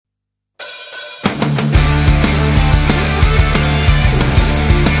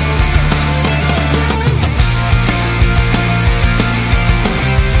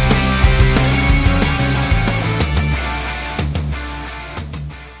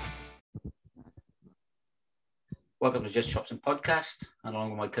Welcome to Just Chops and Podcast. And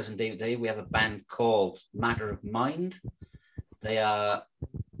along with my cousin Dave today, we have a band called Matter of Mind. They are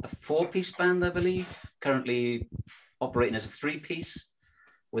a four-piece band, I believe, currently operating as a three-piece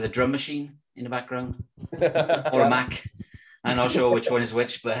with a drum machine in the background or a Mac. I'm not sure which one is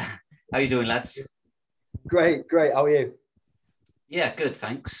which, but how are you doing, lads? Great. How are you? Yeah, good,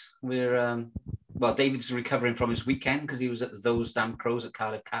 thanks. We're, David's recovering from his weekend because he was at Those Damn Crows at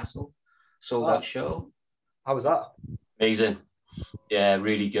Cardiff Castle. Sold out show. How was that? Amazing. Yeah,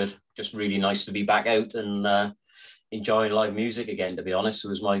 really good. Just really nice to be back out and enjoying live music again, to be honest. It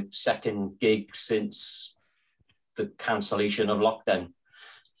was my second gig since the cancellation of lockdown.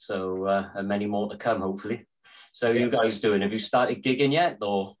 So, and many more to come, hopefully. So you guys doing? Have you started gigging yet?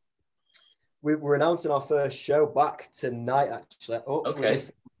 Or We're announcing our first show back tonight, actually. Oh, okay.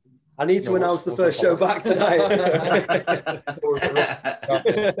 I need to announce the first show back tonight.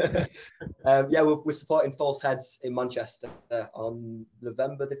 We're supporting False Heads in Manchester on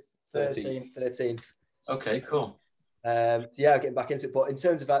November the 13th. Okay, cool. Getting back into it. But in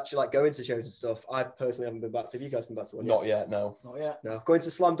terms of actually like going to shows and stuff, I personally haven't been back. So have you guys been back to one yet? Not yet, no. Not yet. No. Going to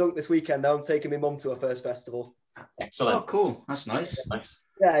Slam Dunk this weekend now. I'm taking my mum to her first festival. Excellent. Oh, cool. That's nice.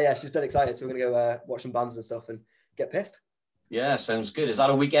 Yeah, she's dead excited. So we're going to go watch some bands and stuff and get pissed. Yeah, sounds good. Is that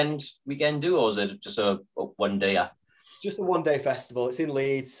a weekend do, or is it just a one day? It's just a one-day festival. It's in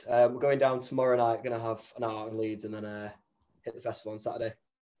Leeds. We're going down tomorrow night. Going to have an hour in Leeds and then hit the festival on Saturday.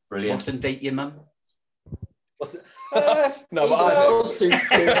 Brilliant. Often date your mum? What's it? No, but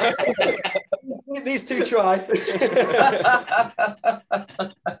these two try.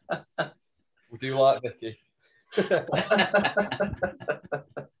 We do like Vicky.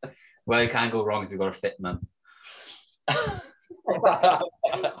 Well, you can't go wrong if you've got a fit mum.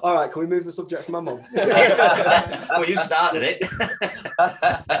 All right, can we move the subject from my mum? Well, you started it.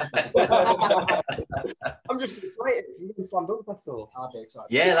 I'm just excited. We're going to Slam Dunk Festival. I'll be excited.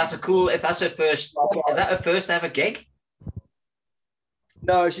 Yeah, that's a cool. If that's her first, is that her first ever gig?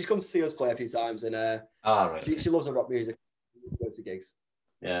 No, she's come to see us play a few times, and right. She loves her rock music. Goes to gigs.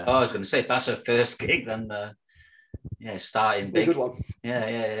 Yeah. Oh, I was going to say if that's her first gig, then starting big. A good one.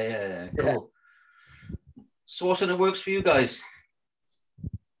 Yeah. Cool. So what's in the works for you guys?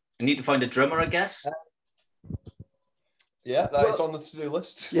 You need to find a drummer, I guess. Yeah, that's on the to-do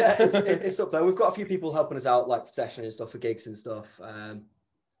list. Yeah, it's up there. We've got a few people helping us out, like for session and stuff, for gigs and stuff.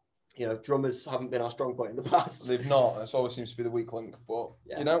 Drummers haven't been our strong point in the past. They've not. It always seems to be the weak link, but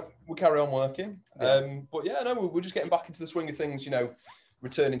we carry on working. Yeah. We're just getting back into the swing of things.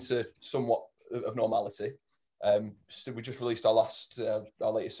 Returning to somewhat of normality. We just released our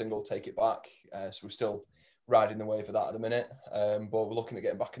latest single, "Take It Back." So we're still riding the wave of that at the minute. But we're looking at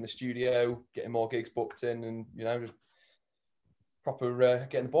getting back in the studio, getting more gigs booked in, and just proper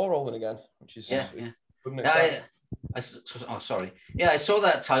getting the ball rolling again, which is good and exciting. Sorry. Yeah, I saw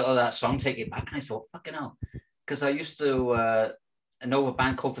that title of that song, "Take It Back," and I thought, fucking hell, because I used to know a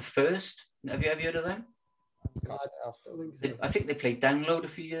band called The First. Have you ever heard of them? I think they played Download a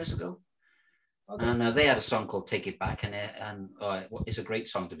few years ago. Okay. And they had a song called "Take It Back," and it's a great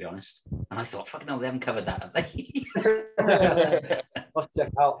song, to be honest. And I thought, fucking hell, they haven't covered that, have they? Let's check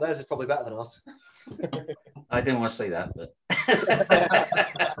it out. Theirs is probably better than us. I didn't want to say that, but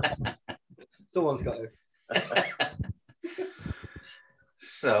someone's got to.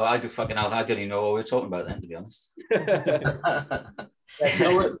 So I don't even know what we're talking about then, to be honest.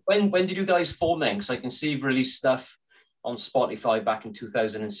 So when did you guys form then? Because I can see you've released stuff on Spotify back in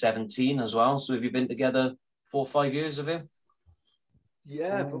 2017 as well. So have you been together 4 or 5 years, have you?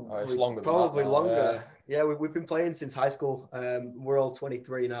 Yeah, it's longer. Probably longer. Yeah, we've been playing since high school. We're all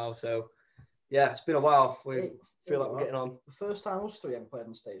 23 now, so yeah, it's been a while. We feel like we're getting on. The first time us three ever played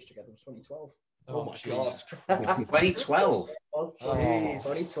on stage together was 2012. Oh my god. 2012. Oh,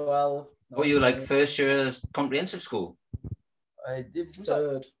 2012. Were you like first year of comprehensive school?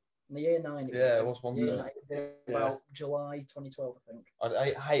 Third. In the year 9. Yeah, it was one term. About July 2012, I think.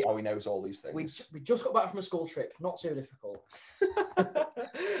 I hate how he knows all these things. We just got back from a school trip. Not too difficult.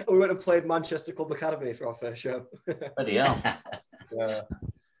 We went and played Manchester Club Academy for our first show. Bloody hell. Yeah,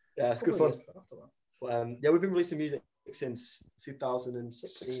 it's good fun. We've been releasing music since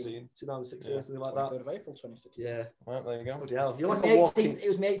 2016, something like that. 3rd of April 2016. Yeah. Right, there you go. Bloody hell. You're like a walking... It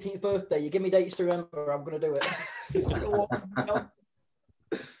was my 18th birthday. You give me dates to remember, I'm going to do it. It's like a walking...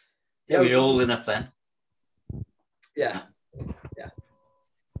 Yeah, you're old enough then. Yeah,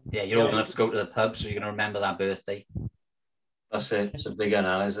 you're old enough to go to the pub, so you're going to remember that birthday. That's it. It's a big one,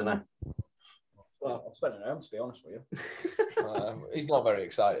 isn't it? Well, I've spent it home, to be honest with you. He's not very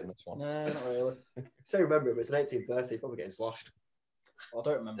excited in this one. No, not really. So remember, it's an 18th birthday, probably getting sloshed. Well, I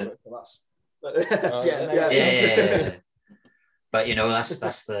don't remember it, but Yeah. But you know, that's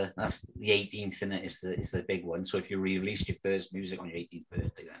the 18th, isn't it? It's the big one. So if you released your first music on your 18th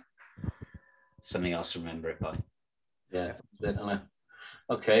birthday, then something else to remember it by. Yeah.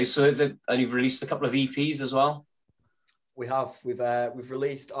 Okay, so and you've released a couple of EPs as well. We have. We've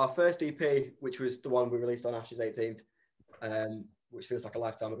released our first EP, which was the one we released on Ash's 18th, which feels like a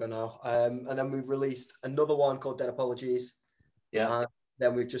lifetime ago now. And then we've released another one called Dead Apologies. Yeah. And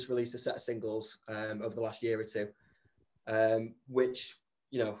then we've just released a set of singles over the last year or two, which,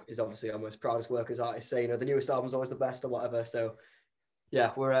 you know, is obviously our most proudest work as artists. Say, you know, the newest album's always the best or whatever. So,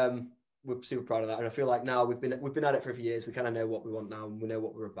 yeah, we're super proud of that. And I feel like now we've been at it for a few years. We kind of know what we want now, and we know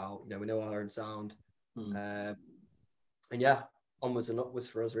what we're about. You know, we know our own sound. And yeah, onwards and upwards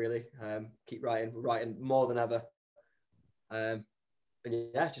for us, really. Keep writing more than ever. And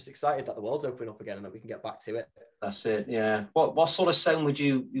yeah, just excited that the world's opening up again and that we can get back to it. That's it, yeah. What sort of sound would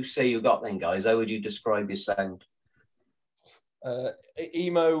you say you got then, guys? How would you describe your sound?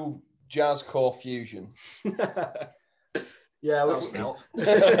 Emo jazzcore fusion. Yeah, no,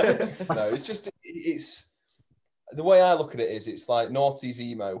 it's the way I look at it is it's like noughties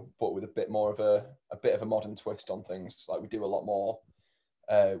emo, but with a bit of a modern twist on things. Like we do a lot more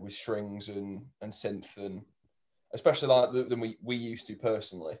with strings and synth, and especially like than we used to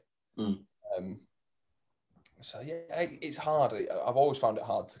personally. So yeah, it's hard. I've always found it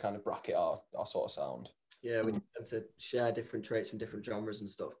hard to kind of bracket our sort of sound. Yeah, we tend to share different traits from different genres and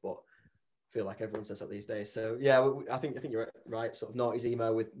stuff, but I feel like everyone says that these days. So yeah, I think you're right. Sort of noughties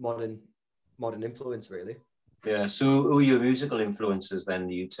emo with modern influence, really. Yeah. So who are your musical influences then?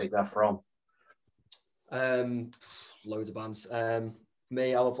 Do you take that from? Loads of bands.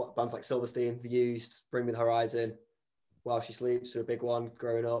 Me, I love bands like Silverstein, The Used, Bring Me the Horizon, While She Sleeps, were a big one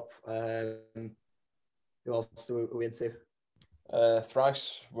growing up. Who else are we into?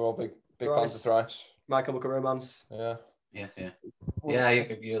 Thrice. We're all big fans of Thrice. My Chemical Romance. Yeah. Yeah, you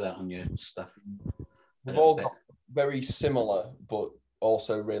could view that on your stuff. We've all got very similar, but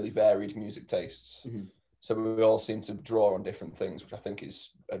also really varied music tastes. Mm-hmm. So we all seem to draw on different things, which I think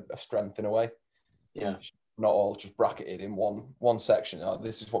is a strength in a way. Yeah. Not all just bracketed in one section.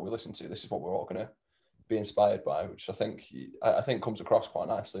 This is what we listen to. This is what we're all going to be inspired by, which I think comes across quite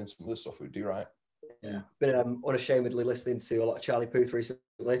nicely in some of the stuff we do, right? Yeah. Been unashamedly listening to a lot of Charlie Puth recently,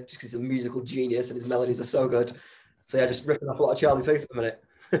 just because he's a musical genius and his melodies are so good. So yeah, just ripping off a lot of Charlie Puth at the minute.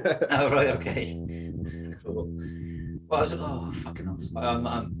 Oh, right, okay. Cool. Well, fucking hell.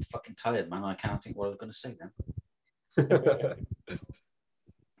 I'm fucking tired, man. I can't think what I was going to say then.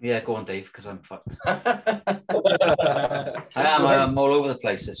 Yeah, go on, Dave, because I'm fucked. I'm all over the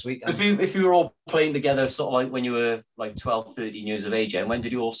place this week. If you were all playing together, sort of like when you were like 12, 13 years of age, and when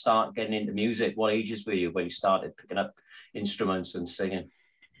did you all start getting into music? What ages were you when you started picking up instruments and singing?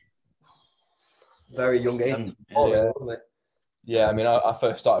 Very young age. Wasn't it? Yeah, I mean, I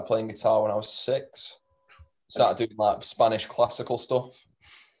first started playing guitar when I was 6. Started doing like Spanish classical stuff.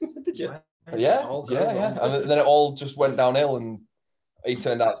 Did you? Yeah. And then it all just went downhill, and he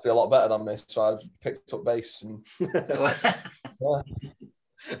turned out to be a lot better than me, so I picked up bass. And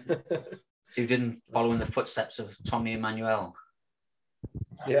So you didn't follow in the footsteps of Tommy Emmanuel?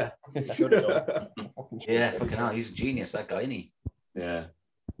 Yeah. Yeah, fucking hell, he's a genius, that guy, isn't he? Yeah.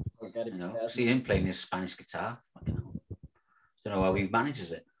 You know, see him playing his Spanish guitar. Fucking hell. Don't know how he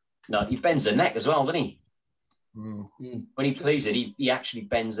manages it. No, he bends the neck as well, doesn't he? Mm. When he plays it, he actually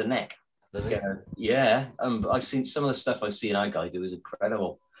bends the neck. Does he? Yeah. I've seen some of the stuff I've seen that guy do is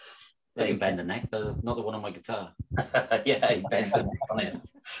incredible. Yeah, he bend the neck, but not the one on my guitar. Yeah, he bends the neck on it.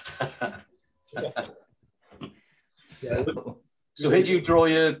 So who do you draw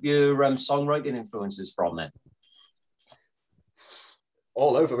your songwriting influences from then?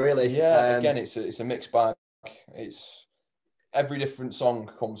 All over, really. Yeah, again, it's a mixed bag. It's every different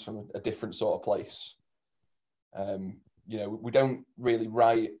song comes from a different sort of place. You know, we don't really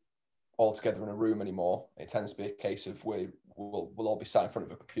write all together in a room anymore. It tends to be a case of we'll all be sat in front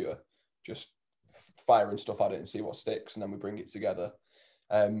of a computer, just firing stuff at it and see what sticks, and then we bring it together.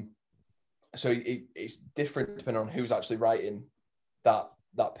 So it's different depending on who's actually writing that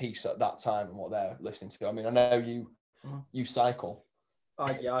piece at that time and what they're listening to. I mean, I know you cycle.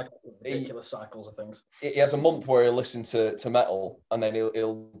 I got ridiculous cycles of things. He has a month where he'll listen to metal, and then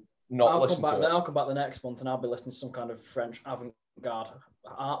he'll not listen to it. I'll come back the next month and I'll be listening to some kind of French avant-garde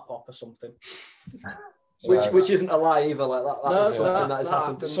art pop or something. Which isn't a lie either. Like that is something that has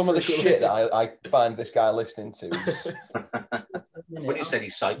happened. Some of the shit that I find this guy listening to is... When you said he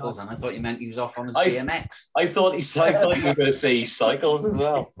cycles, and I thought you meant he was off on his BMX. I thought you were going to say he cycles as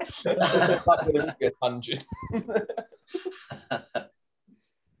well. That's going to be a tangent.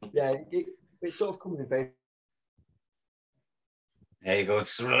 Yeah, it's sort of coming in phase. There you go.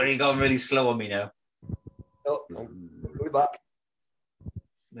 It's really gone really slow on me now. Oh, we're back.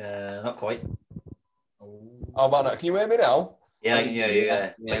 Not quite. How about now? Can you hear me now? Yeah, I can hear you.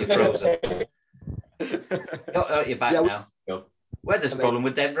 Yeah, you're frozen. You're back now. Go. We had this problem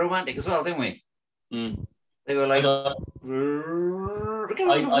with Dead Romantic as well, didn't we? Mm. They were like, I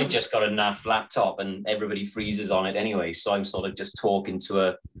just got a naff laptop and everybody freezes on it anyway. So I'm sort of just talking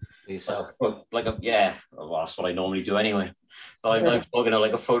to yourself. well, that's what I normally do anyway. So I'm talking to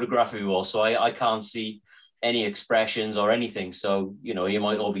like a photography wall. So I can't see any expressions or anything. So, you know, you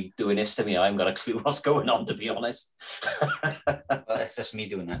might all be doing this to me. I haven't got a clue what's going on, to be honest. Well, it's just me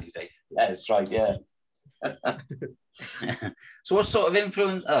doing that today. Yeah, that's right. Yeah. So what sort of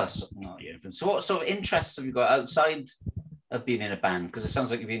influence, not your influence, so what sort of interests have you got outside of being in a band? Because it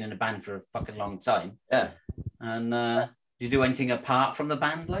sounds like you've been in a band for a fucking long time. Yeah. And do you do anything apart from the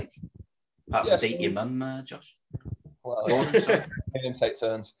band, like? Apart from date your mum, Josh? Well, me and take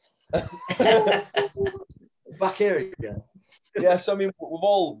turns. Back here again. Yeah, so I mean,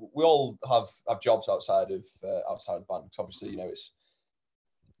 we all have jobs outside of the band. Because obviously, you know,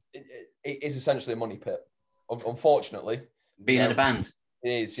 it is essentially a money pit. Unfortunately, being in a band,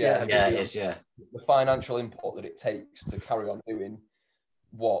 it is. Yeah, it is. Yeah, the financial input that it takes to carry on doing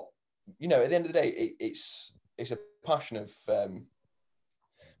what, you know, at the end of the day, it's a passion of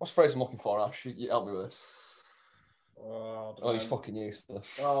what's the phrase I'm looking for, Ash? You help me with this. Oh, he's fucking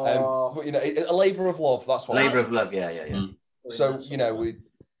useless. But you know, a labour of love. That's what. Labour of love. Yeah. So you know, we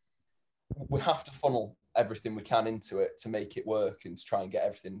have to funnel everything we can into it to make it work and to try and get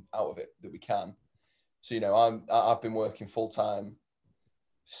everything out of it that we can. So you know, I've been working full time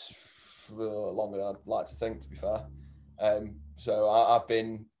for longer than I'd like to think, to be fair. So I've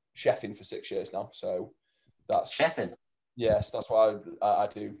been chefing for 6 years now. So that's chefing. Yes, that's what I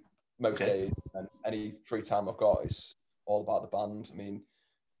do most days, and any free time I've got is all about the band. I mean,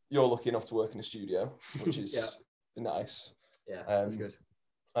 you're lucky enough to work in a studio, which is nice. Yeah, that's good.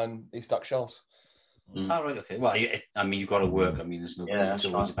 And he stacks shelves. Oh, right, okay. Well, I mean, you've got to work. I mean, there's no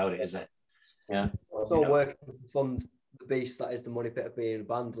two ways about it, is there? Yeah. It's all work to fund the beast that is the money pit of being in a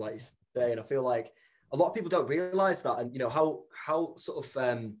band, like you say. And I feel like a lot of people don't realise that. And, you know, how sort of,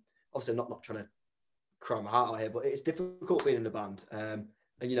 obviously I'm not trying to cry my heart out here, but it's difficult being in a band. And,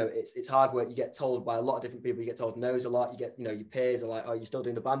 you know, it's hard work. You get told by a lot of different people. You get told no's a lot. You get, you know, your peers are like, oh, you're still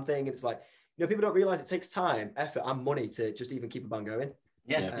doing the band thing. And it's like, you know, people don't realise it takes time, effort and money to just even keep a band going.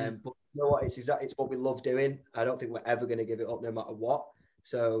 Yeah. But you know what? It's what we love doing. I don't think we're ever going to give it up no matter what.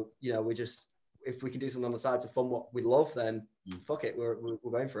 So, you know, if we can do something on the side to fund what we love, then fuck it. We're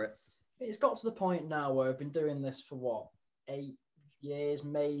going for it. It's got to the point now where I've been doing this for 8 years,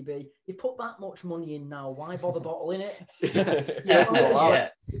 maybe. You put that much money in now, why bother bottling it?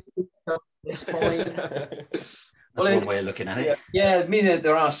 At this point. That's one way of looking at it. Yeah, I mean,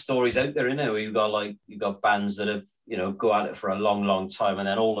 there are stories out there, where you've got bands that have, you know, go at it for a long, long time, and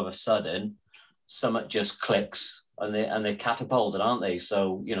then all of a sudden, something just clicks, and they're catapulted, aren't they?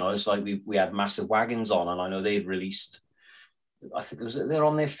 So, you know, it's like we had Massive Wagons on, and I know they've released, I think they're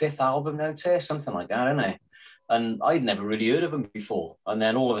on their 5th album now, something like that, aren't they? And I'd never really heard of them before, and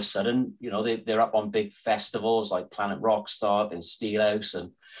then all of a sudden, you know, they're up on big festivals like Planet Rockstock and Steelhouse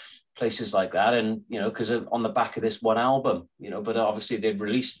and places like that, and you know, because on the back of this one album, you know, but obviously they've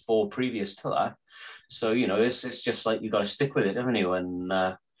released 4 previous to that, so you know, it's just like you got to stick with it, haven't you?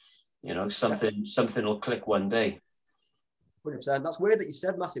 And you know, something will click one day. 100%. That's weird that you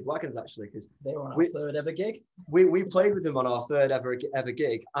said Massive Wagons, actually, because they were on our 3rd ever gig. We played with them on our 3rd ever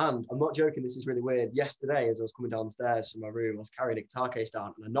gig, and I'm not joking, this is really weird. Yesterday, as I was coming downstairs from my room, I was carrying a guitar case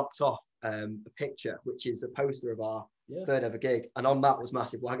down, and I knocked off a picture, which is a poster of our 3rd ever gig, and on that was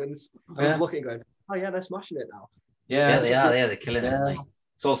Massive Wagons. I'm looking, going, oh yeah, they're smashing it now. Yeah, they are. They're killing it. Mate.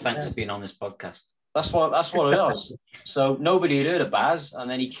 It's all thanks to being on this podcast. That's what it was. So nobody had heard of Baz, and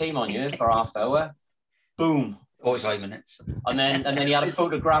then he came on here for half hour. Boom. 45 minutes. And then he had a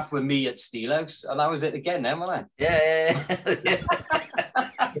photograph with me at Steelhouse, and that was it again then, wasn't it? Yeah.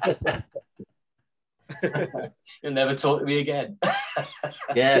 You'll never talk to me again.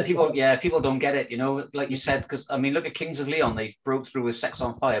 People don't get it, you know, like you said, because I mean, look at Kings of Leon, they broke through with Sex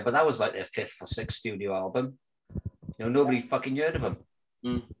on Fire, but that was like their 5th or 6th studio album. You know, nobody fucking heard of them.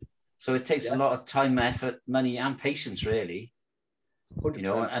 So it takes a lot of time, effort, money, and patience, really. 100%. You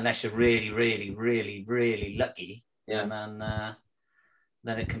know, unless you're really, really, really, really lucky, and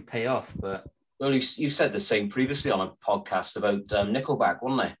then it can pay off. But well, you said the same previously on a podcast about Nickelback,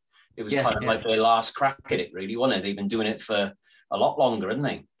 wasn't they? It was kind of like their last crack at it, really, wasn't it? They've been doing it for a lot longer, haven't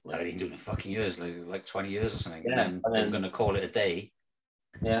they? Well, they've been doing it fucking years, like 20 years or something. And then they're going to call it a day.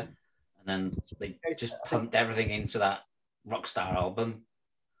 Yeah. and then they just pumped everything into that Rockstar album,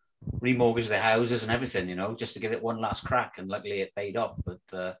 remortgaged their houses and everything, you know, just to give it one last crack. And luckily it paid off.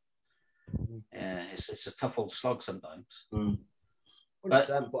 But yeah, it's a tough old slog sometimes.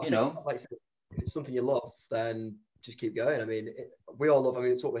 100%, but you know, like I said, if it's something you love, then just keep going. I mean, we all love. I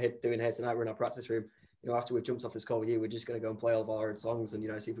mean, it's what we're doing here tonight. We're in our practice room. You know, after we've jumped off this call with you, we're just going to go and play all of our own songs and, you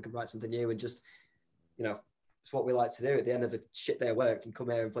know, see if we can write something new and just, you know, it's what we like to do at the end of a shit day of work and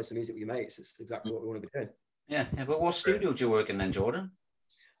come here and play some music with your mates. It's exactly what we want to be doing. Yeah. But what studio do you work in then, Jordan?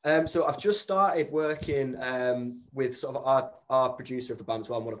 So I've just started working with sort of our producer of the band as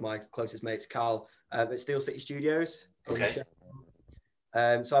well, one of my closest mates, Carl, at Steel City Studios. Okay.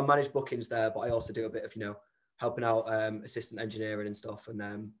 So I manage bookings there, but I also do a bit of, you know, helping out assistant engineering and stuff,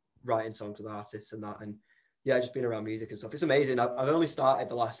 and writing songs with artists and that. And yeah, just being around music and stuff. It's amazing. I've only started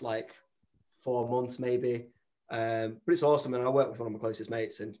the last like 4 months maybe, but it's awesome. And I work with one of my closest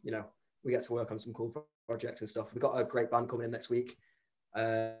mates, and you know, we get to work on some cool projects and stuff. We've got a great band coming in next week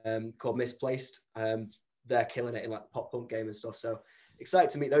called Misplaced. They're killing it in like pop punk game and stuff. So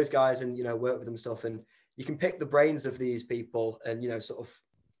excited to meet those guys and, you know, work with them and stuff. And you can pick the brains of these people, and, you know, sort of,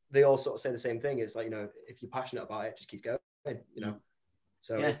 they all sort of say the same thing. It's like, you know, if you're passionate about it, just keep going, you know.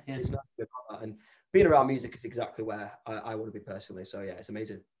 So it's not good about that. And being around music is exactly where I want to be personally. So yeah, it's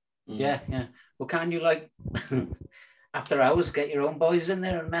amazing. Yeah. Well, can you like after hours get your own boys in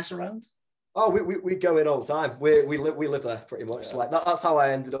there and mess around? Oh, we go in all the time. We live there pretty much. Yeah. Like that's how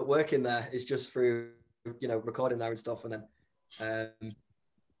I ended up working there, is just through, you know, recording there and stuff. And then,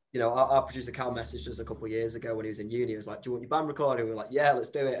 you know, our producer Cal messaged us a couple of years ago when he was in uni. He was like, "Do you want your band recording?" We were like, "Yeah,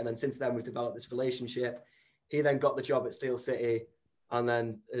 let's do it." And then since then, we've developed this relationship. He then got the job at Steel City, and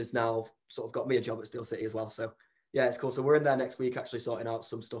then has now sort of got me a job at Steel City as well. So yeah, it's cool. So we're in there next week, actually sorting out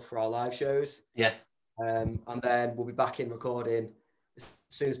some stuff for our live shows. Yeah. And then we'll be back in recording as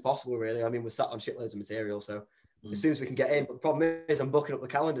soon as possible, really. I mean, we're sat on shitloads of material, so as soon as we can get in. But the problem is I'm booking up the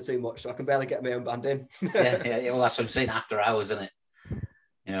calendar too much, so I can barely get my own band in. yeah. Well, that's what I'm saying, after hours, isn't it?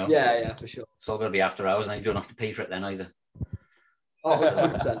 You know? Yeah, for sure. It's all going to be after hours, and you don't have to pay for it then either. Oh,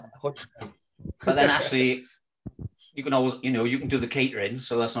 100%. But then actually, you can always, you know, you can do the catering,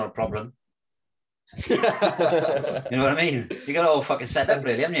 so that's not a problem. You know what I mean? You got it all fucking set up,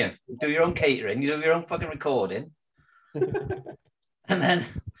 really, haven't you? You do your own catering, you do your own fucking recording. And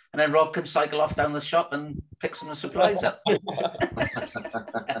then Rob can cycle off down the shop and pick some of the supplies up. We've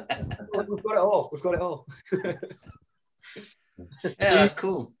got it all. Yeah, that's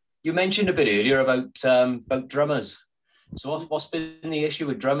cool. You mentioned a bit earlier about drummers. So what's been the issue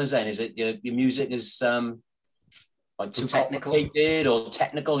with drummers then? Is it your music is like too complicated or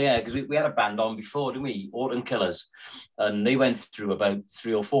technical? Yeah, because we had a band on before, didn't we? Autumn Killers, and they went through about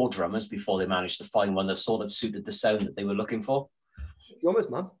 3 or 4 drummers before they managed to find one that sort of suited the sound that they were looking for. Drummers,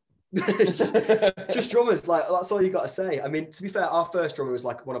 man. just drummers, like that's all you got to say. I mean, to be fair, our first drummer was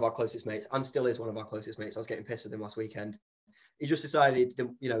like one of our closest mates, and still is one of our closest mates. I was getting pissed with him last weekend. He just decided he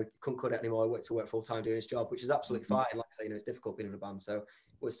didn't, you know, couldn't cut it anymore. He went to work full time doing his job, which is absolutely fine. Like I say, you know, it's difficult being in a band, so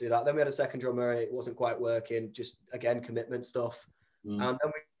let's do that. Then we had a second drummer, it wasn't quite working. Just again, commitment stuff. And then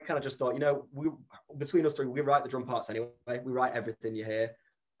we kind of just thought, you know, between us three, we write the drum parts anyway. We write everything you hear.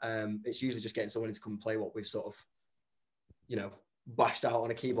 It's usually just getting someone in to come play what we've sort of, you know, bashed out on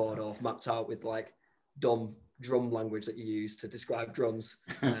a keyboard or mapped out with like dumb drum language that you use to describe drums,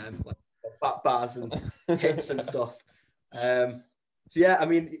 like back bars and hits and stuff. So yeah, I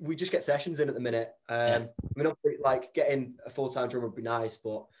mean, we just get sessions in at the minute. I mean, obviously, like getting a full-time drummer would be nice,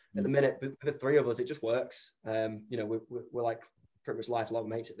 but at the minute, with the 3 of us, it just works. You know, we're like pretty much lifelong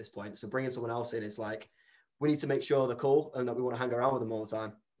mates at this point. So bringing someone else in is like, we need to make sure they're cool and that we want to hang around with them all the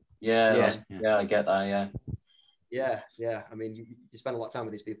time. Yeah, I get that. Yeah. I mean, you spend a lot of time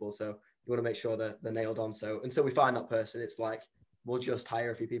with these people, so you want to make sure they're nailed on. So until we find that person, it's like, we'll just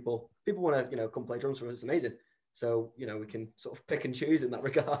hire a few people. People want to, you know, come play drums for us. It's amazing. So, you know, we can sort of pick and choose in that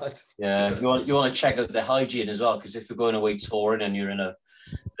regard. Yeah, you want to check out the hygiene as well, because if you're going away touring and you're in a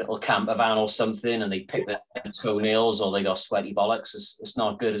little camper van or something and they pick their toenails or they got sweaty bollocks, it's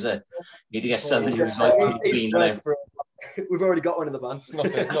not good, is it? You need to get somebody who's like clean. We've already got one in the van.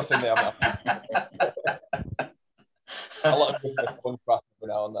 Nothing there, man. A lot of people fun crap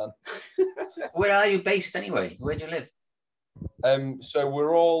every now and then. Where are you based anyway? Where do you live? So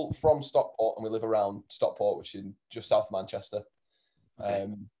we're all from Stockport and we live around Stockport, which is just south of Manchester. Okay.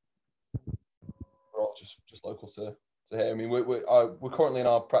 We're all just local to here. I mean, we're currently in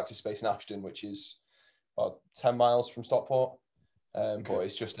our practice space in Ashton, which is about 10 miles from Stockport. But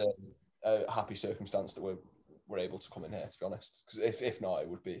it's just a happy circumstance that we're able to come in here, to be honest. Because if not, it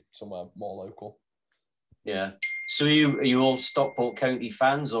would be somewhere more local. Yeah. So are you all Stockport County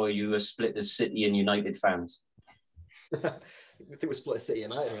fans, or are you a split of City and United fans? I think we're split City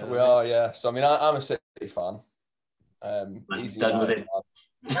United. Really, We are, yeah. So I mean, I'm a City fan. He's done with it.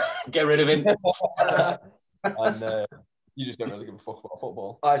 Get rid of him. And you just don't really give a fuck about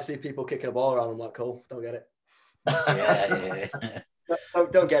football. I see people kicking a ball around. I'm like, cool, don't get it. Yeah.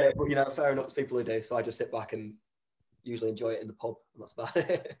 Don't get it, but you know, fair enough to people who do. So I just sit back and usually enjoy it in the pub, and that's about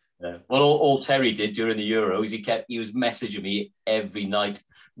it. Yeah. Well, all Terry did during the Euros, he was messaging me every night,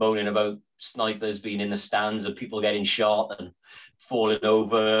 moaning about snipers being in the stands and people getting shot and falling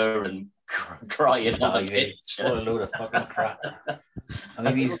over and crying. What a load of fucking crap. I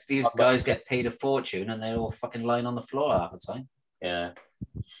mean, these guys get paid a fortune and they're all fucking lying on the floor half the time. Yeah.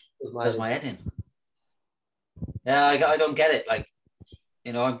 Does my head in. Yeah, I don't get it. Like,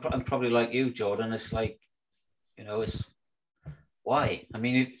 you know, I'm probably like you, Jordan. It's like, you know, it's why? I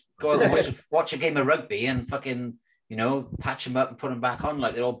mean, if go out and watch a game of rugby and fucking, you know, patch them up and put them back on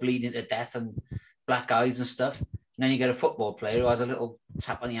like they're all bleeding to death and black eyes and stuff. And then you get a football player who has a little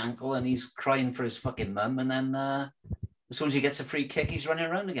tap on the ankle and he's crying for his fucking mum. And then as soon as he gets a free kick, he's running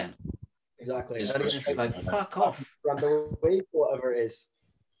around again. Exactly. It's like, fuck off. Random week, whatever it is.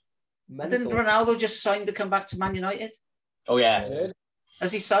 Didn't Ronaldo just sign to come back to Man United? Oh, yeah.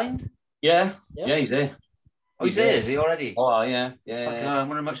 Has he signed? Yeah, he's there. Oh, he's there, is he already? Oh, yeah. I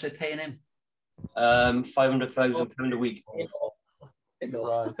wonder how much they're paying him. £500,000 a week.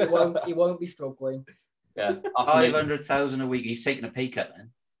 He won't be struggling. Yeah. 500,000 a week. He's taking a pay cut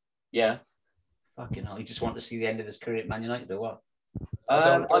then. Yeah. Fucking hell. He just wanted to see the end of his career at Man United or what?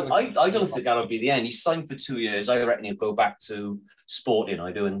 I don't think that'll be the end. He's signed for 2 years. I reckon he'll go back to Sporting,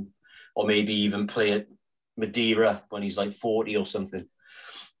 or maybe even play at Madeira when he's like 40 or something.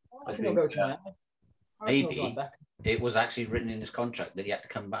 I think he'll go to Miami. Maybe it was actually written in his contract that he had to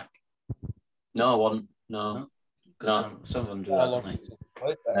come back. No, I wasn't. No. Some of them do that, don't they?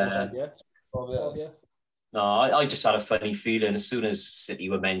 No, I just had a funny feeling. As soon as City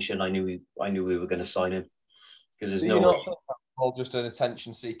were mentioned, I knew we were going to sign him. Because there's not think all just an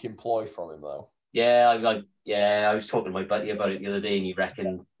attention-seeking ploy from him, though? Yeah, I was talking to my buddy about it the other day, and you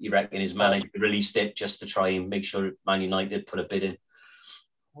reckon his manager released it just to try and make sure Man United put a bid in.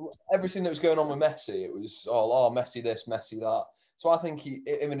 Well, everything that was going on with Messi, it was Messi this, Messi that. So I think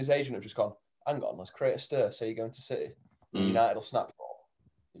him and his agent have just gone, hang on, let's create a stir. Say you're going to City, United will snap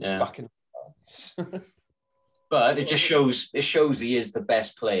you all. Back in the But it just shows he is the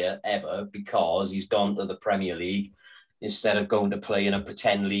best player ever because he's gone to the Premier League instead of going to play in a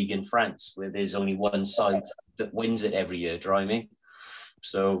pretend league in France where there's only one side that wins it every year. Do you know what I mean?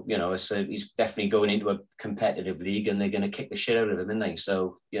 So, you know, he's definitely going into a competitive league and they're going to kick the shit out of him, isn't they?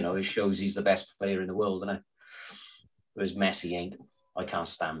 So, you know, it shows he's the best player in the world, isn't it? Whereas Messi ain't. I can't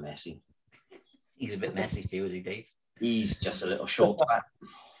stand Messi. He's a bit messy too, is he, Dave? He's just a little short twat.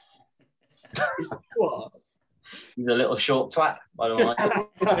 What? He's a little short twat. I don't like it.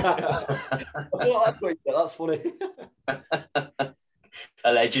 Well, that's what you said. That's funny.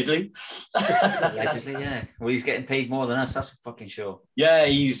 Allegedly. Allegedly, yeah. Well, he's getting paid more than us, that's for fucking sure. Yeah,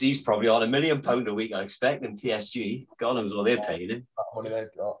 he's probably on £1 million a week, I expect, in PSG. God knows what they're paying him. That money they've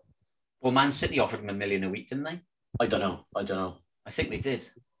got. Well, Man City offered him $1 million a week, didn't they? I don't know. I think they did.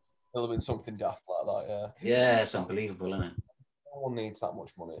 There'll have been something daft like that, yeah. Yeah, it's unbelievable, isn't it? No one needs that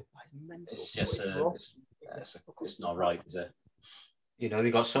much money. It's just it's not right, is it? You know,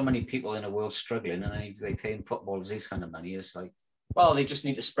 they've got so many people in the world struggling and they paying footballers this kind of money. It's like, well, they just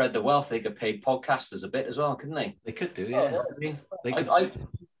need to spread the wealth. They could pay podcasters a bit as well, couldn't they? They could do, yeah.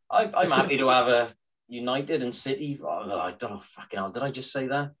 I'm happy to have a United and City. Oh, I don't know, fucking hell. Did I just say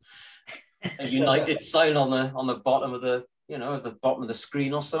that? A United sign on the bottom of the bottom of the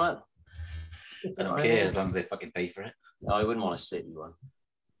screen or something. I don't care as long as they fucking pay for it. No, I wouldn't want a City one.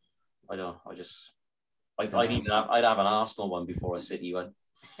 I don't. I'd have an Arsenal one before a City one.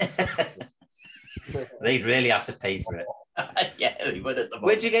 They'd really have to pay for it. Yeah, they would at the moment.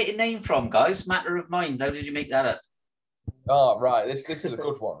 Where'd you get your name from, guys? Matter of Mind. How did you make that up? Oh, right. This is a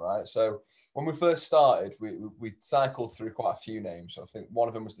good one, right? So when we first started, we cycled through quite a few names. I think one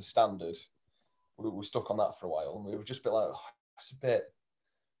of them was the Standard. We were stuck on that for a while, and we were just a bit like, it's a bit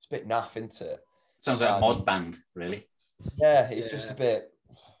naff, isn't it? Sounds like a mod band, really. Yeah, it's just a bit.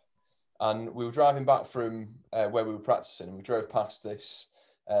 And we were driving back from where we were practicing, and we drove past this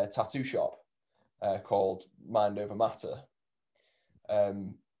tattoo shop called Mind Over Matter.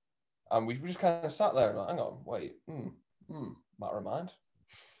 And we just kind of sat there and like, hang on, wait, matter of mind.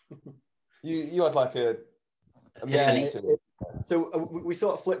 you had like a So we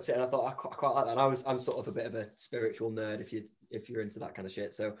sort of flipped it, and I thought I quite like that. And I'm sort of a bit of a spiritual nerd if you're into that kind of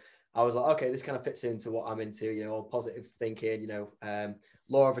shit. So I was like, okay, this kind of fits into what I'm into, you know, all positive thinking, you know,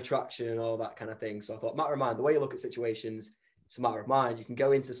 law of attraction and all that kind of thing. So I thought, matter of mind, the way you look at situations, it's a matter of mind. You can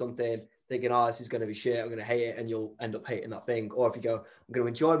go into something thinking, oh, this is going to be shit, I'm going to hate it, and you'll end up hating that thing. Or if you go, I'm going to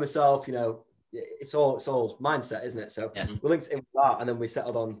enjoy myself, you know, it's all mindset, isn't it? So we linked in with that, and then we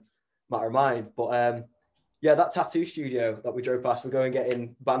settled on matter of mind. But yeah, that tattoo studio that we drove past, we're going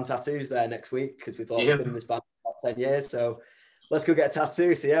getting band tattoos there next week because we thought we've been in this band for about 10 years. So let's go get a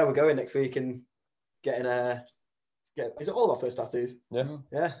tattoo. So yeah, we're going next week and getting is it all of our first tattoos? Yeah.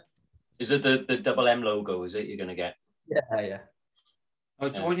 Yeah. Is it the double M logo? Is it you're gonna get? Yeah. Oh, why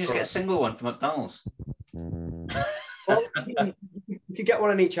don't you just get a single one from McDonald's? Well, you could get one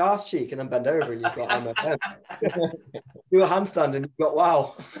on each arse cheek and then bend over and you've got MFM. Do a handstand and you've got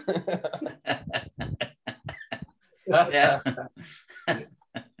wow. Yeah.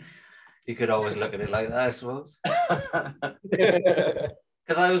 You could always look at it like that, I suppose.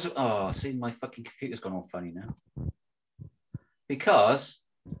 Because I was, see, my fucking computer's gone all funny now. Because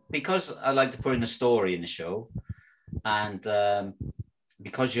I like to put in a story in the show, and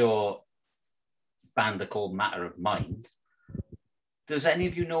because your band are called Matter of Mind, does any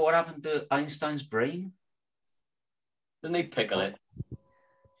of you know what happened to Einstein's brain? Didn't they pickle it?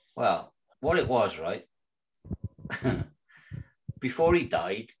 Well, what it was, right? Before he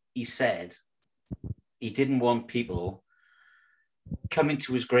died, he said he didn't want people coming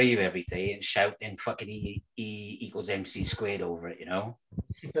to his grave every day and shouting fucking E equals MC squared over it, you know?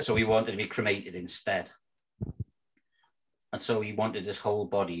 So he wanted to be cremated instead. And so he wanted his whole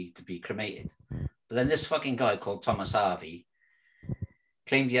body to be cremated. But then this fucking guy called Thomas Harvey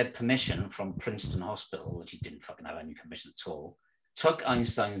claimed he had permission from Princeton Hospital, which he didn't fucking have any permission at all, took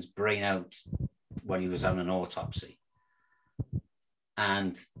Einstein's brain out when he was having an autopsy.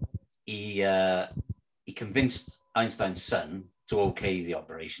 And he convinced Einstein's son to okay the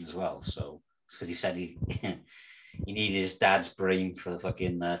operation as well. So it's because he said he needed his dad's brain for the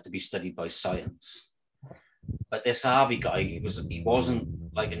fucking to be studied by science. But this Harvey guy, he wasn't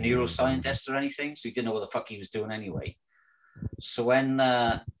like a neuroscientist or anything, so he didn't know what the fuck he was doing anyway. So when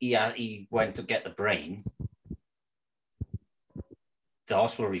he went to get the brain, the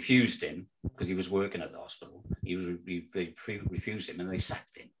hospital refused him because he was working at the hospital. He refused him and they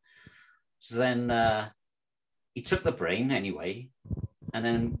sacked him. So then he took the brain anyway, and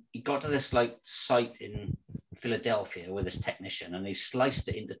then he got to this like site in Philadelphia with this technician, and they sliced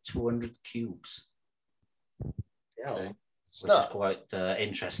it into 200 cubes. Yeah, which is quite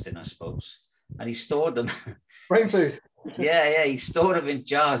interesting, I suppose. And he stored them. Brain food. Yeah, he stored them in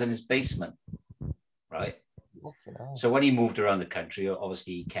jars in his basement, right? So when he moved around the country,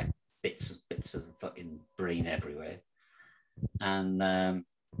 obviously he kept bits of the fucking brain everywhere, and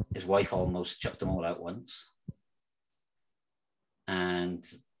his wife almost chucked them all out once, and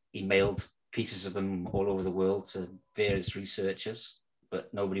he mailed pieces of them all over the world to various researchers,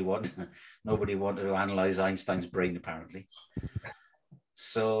 but nobody wanted to analyze Einstein's brain apparently.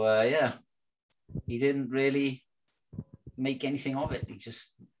 So yeah, he didn't really make anything of it. He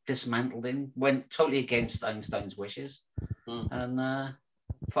just dismantled him, went totally against Einstein's wishes, and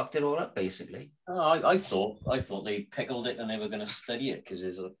fucked it all up basically. I thought they pickled it and they were going to study it because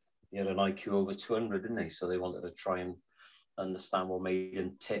he had an IQ over 200, didn't they? So they wanted to try and understand what made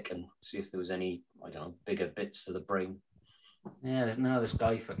him tick and see if there was any, I don't know, bigger bits of the brain. Yeah, no, this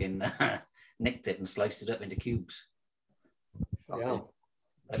guy fucking nicked it and sliced it up into cubes. Yeah.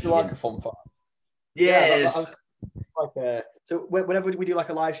 I feel like a fun fact. Yeah, so whenever we do like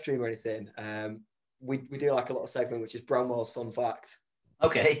a live stream or anything, we do like a little segment which is Bramwell's fun fact.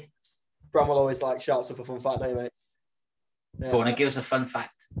 Okay. Bramwell always like shouts up a fun fact, don't you, mate? Yeah. Go on and give us a fun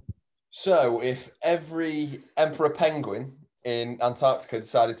fact. So if every emperor penguin in Antarctica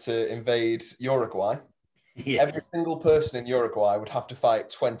decided to invade Uruguay, every single person in Uruguay would have to fight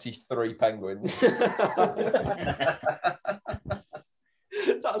 23 penguins.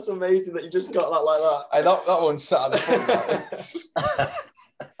 That's amazing that you just got that like that. And that one sat at the front.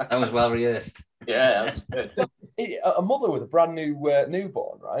 That was well rehearsed. Yeah, that was good. A mother with a brand new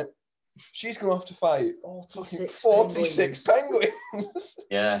newborn, right? She's going to have to fight 46 penguins.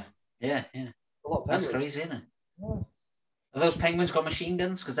 Yeah. Yeah. That's crazy, isn't it? Yeah. Have those penguins got machine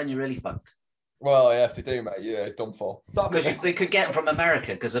guns? Because then you're really fucked. Well, yeah, if they do, mate, yeah, it's done for. Because they could get them from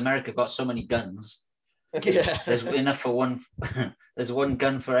America, because America got so many guns. Yeah. There's enough for one. There's one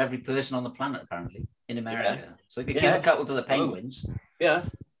gun for every person on the planet, apparently, in America. Yeah. So they could give a couple to the penguins. Yeah.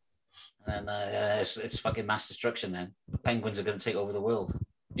 And it's fucking mass destruction then. The penguins are going to take over the world.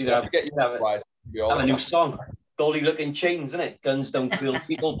 You have a new song. Golly looking chains, isn't it? Guns don't kill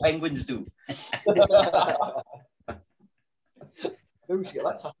people, penguins do. Maybe we should get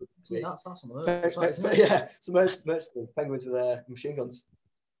that tattooed. week. That's some Yeah, some merch penguins with machine guns.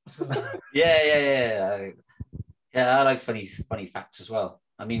 Yeah. I like funny facts as well.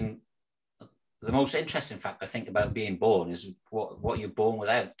 I mean, the most interesting fact I think about being born is what you're born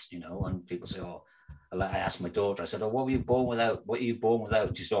without, you know. And people say, oh, I asked my daughter, I said, oh, what were you born without? What are you born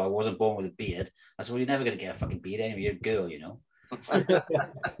without? She said, oh, I wasn't born with a beard. I said, well, you're never going to get a fucking beard anyway. You're a girl, you know.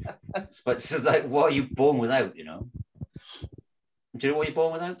 But so like, what are you born without, you know? Do you know what you're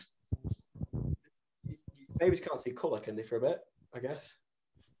born without? Babies can't see colour, can they, for a bit, I guess?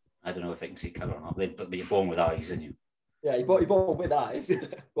 I don't know if they can see colour or not, but you're born with eyes, aren't you? Yeah, you're born with eyes.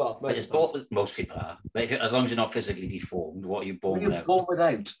 Well, most people are. But as long as you're not physically deformed, what are you born without? Born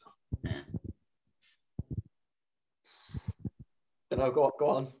without? Yeah. No, go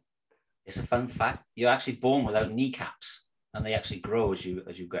on. It's a fun fact. You're actually born without kneecaps, and they actually grow as you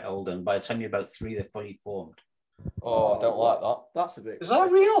get older. And by the time you're about 3, they're fully formed. Oh, I don't like that. That's a bit. Is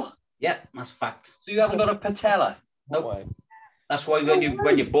that real? Yeah, that's a fact. So you haven't got a patella? No way. That's why when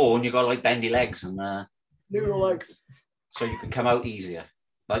you're born, you got like bendy legs, and Neural legs. so you can come out easier.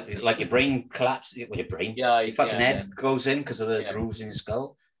 Like your brain collapses. Well, your brain, your fucking head goes in because of the grooves in your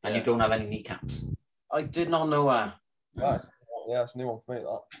skull, and you don't have any kneecaps. I did not know that. Nice. Yeah, it's a new one for me.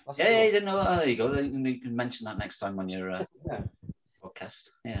 That. Yeah, you didn't know that. Oh, there you go. You can mention that next time on your podcast.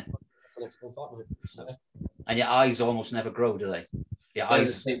 Yeah. That's an excellent fact. So, and your eyes almost never grow, do they? Your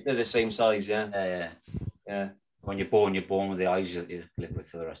eyes. They're the same size, yeah. Yeah. When you're born with the eyes that you live with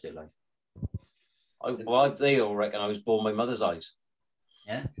for the rest of your life. They all reckon I was born with my mother's eyes.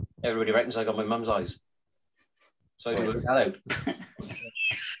 Yeah. Everybody reckons I got my mum's eyes. So I work that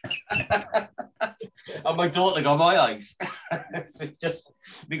out. And my daughter got my eyes. So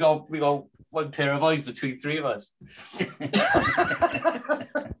we got one pair of eyes between 3 of us.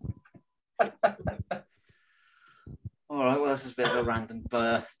 All right. Well, this is a bit of a random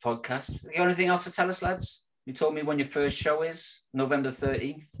podcast. You got anything else to tell us, lads? You told me when your first show is, November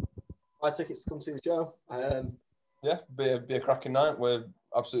 13th. My tickets to come see the show. Yeah, be a cracking night. We're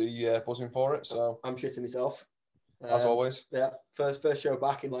absolutely buzzing for it. So I'm shitting myself. As always. Yeah, first show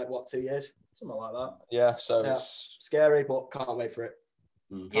back in 2 years. Something like that. Yeah, so it's scary, but can't wait for it.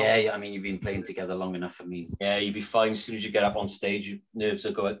 Yeah, I mean, you've been playing together long enough. I mean, yeah, you'll be fine as soon as you get up on stage. Your nerves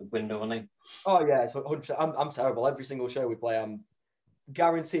will go out the window, won't they? Oh yeah, it's 100%. I'm terrible. Every single show we play, I'm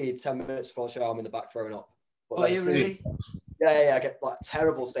guaranteed 10 minutes before the show I'm in the back throwing up. But are you really? Yeah, I get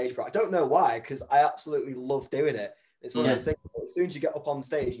terrible stage fright. I don't know why, because I absolutely love doing it. It's one of those things. As soon as you get up on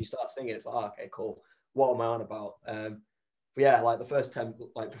stage and you start singing, it's like, okay, cool. What am I on about? But yeah, the first 10,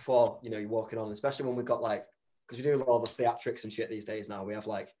 before you're walking on, especially when we've got because we do all the theatrics and shit these days now. We have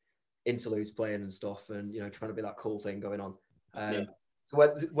interludes playing and stuff, and trying to be that cool thing going on. So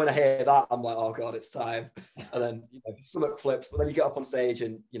when I hear that, I'm like, oh god, it's time. And then stomach flips, but then you get up on stage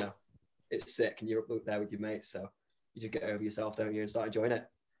and it's sick, and you're up there with your mates, so you just get over yourself, don't you, and start enjoying it.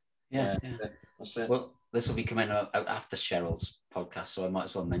 Yeah. That's it. Well, this will be coming out after Cheryl's podcast, so I might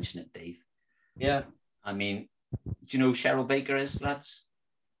as well mention it, Dave. Yeah. I mean, do you know who Cheryl Baker is, lads?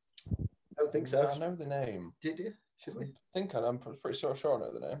 I don't think so. I know the name. Did you? Should we? I'm pretty sure I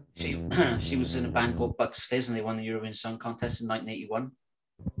know the name. She was in a band called Bucks Fizz, and they won the Eurovision Song Contest in 1981.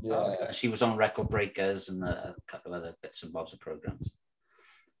 Yeah. Okay. She was on Record Breakers and a couple of other bits and bobs of programs.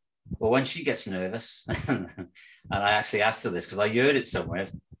 Well, when she gets nervous, and I actually asked her this because I heard it somewhere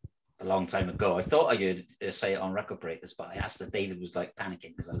a long time ago. I thought I heard her say it on Record Breakers, but I asked her. David was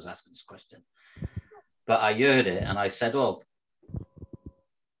panicking because I was asking this question. But I heard it, and I said, "Well,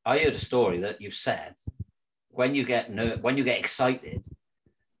 I heard a story that you said when you get excited,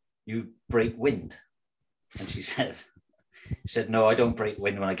 you break wind." And she said, "No, I don't break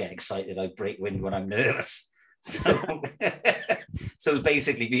wind when I get excited. I break wind when I'm nervous." So it's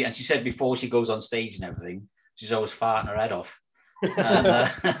basically me. And she said before she goes on stage and everything, she's always farting her head off.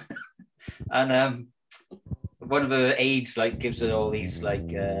 And one of her aides gives her all these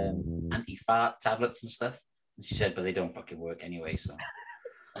anti-fart tablets and stuff. And she said, but they don't fucking work anyway. So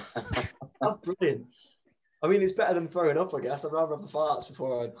that's brilliant. I mean, it's better than throwing up, I guess. I'd rather have the farts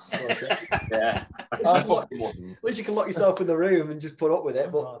before I yeah. At least you can lock yourself in the room and just put up with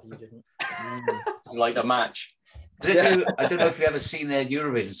it. But like a match. I don't know if you've ever seen their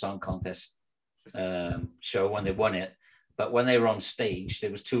Eurovision Song Contest show when they won it, but when they were on stage, there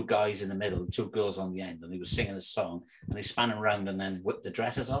was 2 guys in the middle, 2 girls on the end, and they were singing a song, and they span around and then whipped the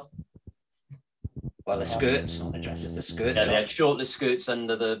dresses off. Well, the skirts, not the dresses, the skirts. Yeah, they had short skirts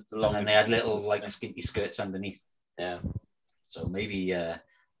under the long. And they had little skimpy skirts underneath. Yeah. So maybe that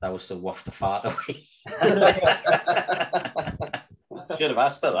was to waft the fart away. Should have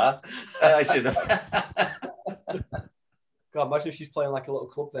asked her that. I should have. God, imagine if she's playing like a little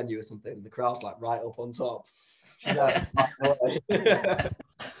club venue or something, and the crowd's like right up on top. She's like,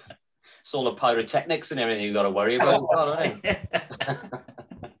 it's all the pyrotechnics and everything you got to worry about.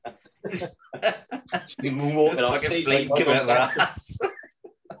 She's been moonwalking off stage flame like coming out of her ass.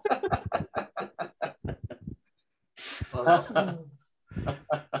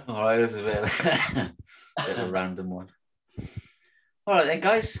 All right, this is a bit of a random one. All right then,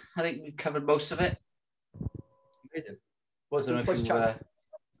 guys. I think we've covered most of it. Amazing. Well, it's I been a don't know if pleasure you, chatting.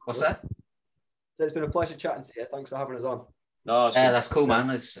 what's that? So it's been a pleasure chatting to you. Thanks for having us on. No, it's Yeah, good. that's cool,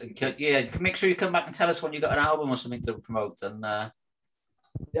 man. Yeah, make sure you come back and tell us when you got an album or something to promote. And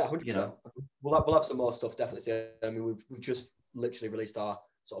Yeah, 100%. You know. We'll have some more stuff definitely. I mean, we've just literally released our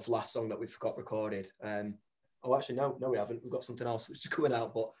sort of last song that we've got recorded. Oh, actually, no, we haven't. We've got something else which is coming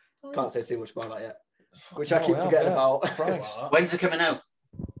out, but can't say too much about that yet. Which I keep forgetting about. When's it coming out?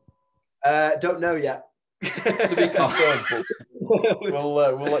 Don't know yet. To be confirmed. We'll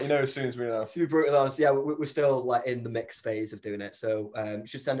let you know as soon as we know. To be brutally honest, yeah, we're still like in the mix phase of doing it. So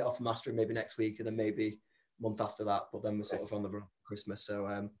should send it off for mastering maybe next week, and then maybe a month after that. But then we're sort of on the run for Christmas.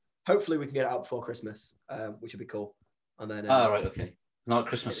 So hopefully we can get it out before Christmas, which would be cool. And then Right, okay. Not a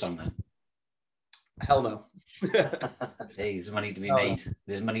Christmas song then. Hell no. Hey, there's money to be made.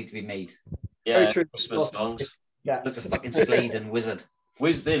 There's money to be made. Yeah, Very true. Christmas songs. Yeah. Look at fucking Slade and Wizard.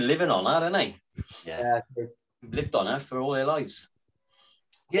 They're living on that, aren't they? Yeah. Lived on that for all their lives.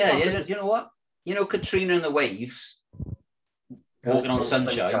 Yeah. You know what? You know Katrina and the Waves, Walking on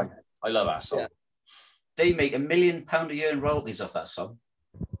Sunshine. I love that song. Yeah. They make $1 million a year in royalties off that song.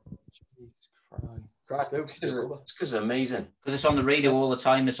 Christ, no. It's because it's amazing. Because it's on the radio all the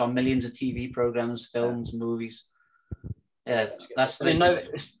time. It's on millions of TV programs, films, movies. Yeah, that's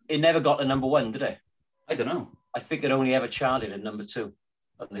It never got to number one, did it? I don't know. I think it only ever charted at number 2,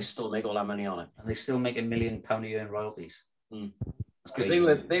 and they still make all that money on it. And they still make $1 million a year in royalties. Because they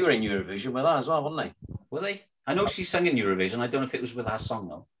were in Eurovision with that as well, weren't they? Were they? I know she sang in Eurovision. I don't know if it was with our song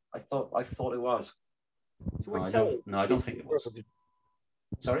though. I thought it was. So No, I don't think it was.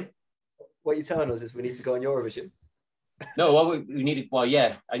 Sorry? What you're telling us is we need to go on Eurovision. No, well, we need it. Well,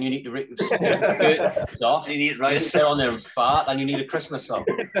 yeah, and you need to rip off. You need Right, sit on there and fart, and you need a Christmas song.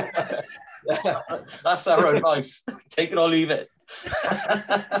 That's our advice. Take it or leave it.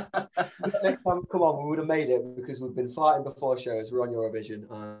 Next time, come on, we would have made it because we've been fighting before shows. We're on Eurovision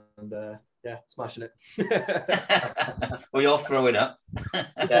and yeah, smashing it. Well, you're throwing up.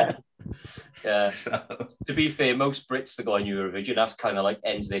 Yeah. So. To be fair, most Brits that go on Eurovision, that's kind of like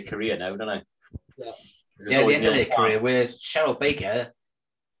ends their career now, don't they? Yeah. Yeah, the end of their career. Where Cheryl Baker,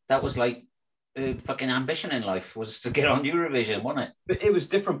 that was like fucking ambition in life was to get on Eurovision, wasn't it? But it was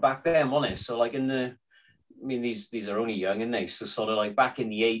different back then, wasn't it? So like these are only young, aren't they? So sort of like back in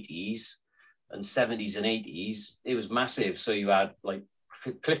the 80s and 70s and 80s, it was massive. So you had like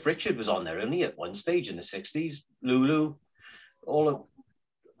Cliff Richard was on there only at one stage in the 60s, Lulu, all of.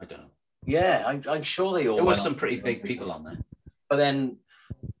 I don't know. Yeah, I'm sure they all. There was some pretty big people on there. But then,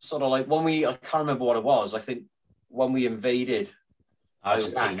 sort of like I can't remember what it was. I think when we invaded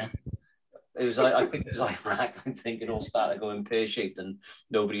Argentina. It was like, I think it was Iraq. I think it all started going pear-shaped and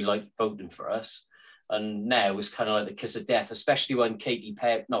nobody liked voting for us. And now it's kind of like the kiss of death, especially when Katie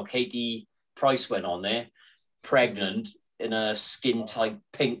Price went on there, pregnant in a skin-tight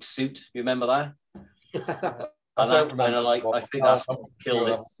pink suit. You remember that? And that kind of like, I think that's what killed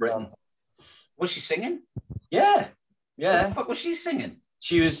it, Britain. Was she singing? Yeah. What the fuck was she singing?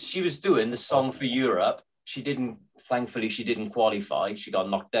 She was doing the song for Europe. Thankfully, she didn't qualify. She got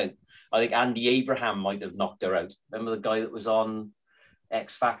knocked out. I think Andy Abraham might have knocked her out. Remember the guy that was on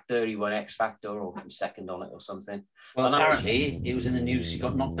X Factor? He won X Factor or came second on it or something. Well, and apparently it was in the news. She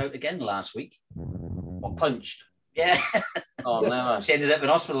got knocked out again last week. Or punched. Yeah. Oh, no. She ended up in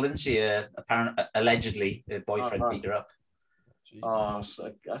hospital, didn't she? Allegedly, her boyfriend beat her up. Oh,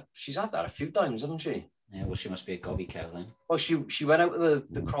 so she's had that a few times, hasn't she? Yeah, well, she must be a gobby cow then. Well, she went out with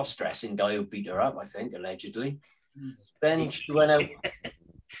the cross-dressing guy who beat her up, I think, allegedly. Then she went out...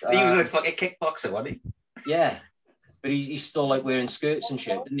 He was a fucking kickboxer, wasn't he? Yeah. But he's still like wearing skirts and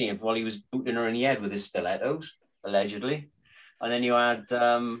shit, didn't he? While he was booting her in the head with his stilettos, allegedly. And then you had...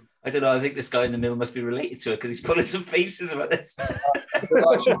 I don't know, I think this guy in the middle must be related to her because he's pulling some faces about this. That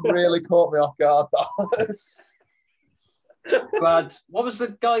actually really caught me off guard. What was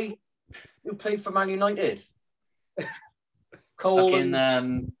the guy who played for Man United? Cole fucking,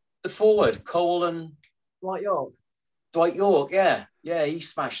 and the forward, Cole and Dwight York, yeah. Yeah, he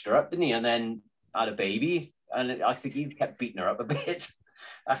smashed her up, didn't he? And then had a baby. And I think he kept beating her up a bit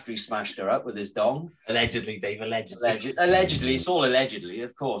after he smashed her up with his dong. Allegedly, Dave, allegedly. Allegedly, it's all allegedly,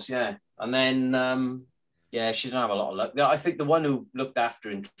 of course, yeah. And then Yeah, she didn't have a lot of luck. I think the one who looked after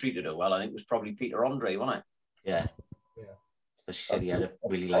and treated her well, I think, was probably Peter Andre, wasn't it? Yeah. But she said he had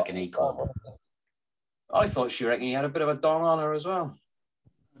really like an acorn. I thought she reckoned he had a bit of a dong on her as well.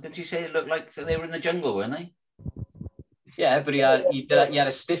 Did you say it looked like they were in the jungle, weren't they? Yeah, but he had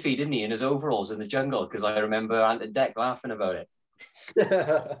a stiffy, didn't he, in his overalls in the jungle? Because I remember Ant and Dec laughing about it.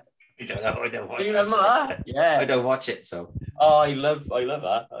 I don't watch Do you remember that? Yeah. I don't watch it, so. Oh, I love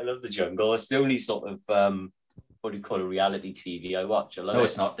that. I love the jungle. It's the only sort of what do you call a reality TV I watch. I love No, it.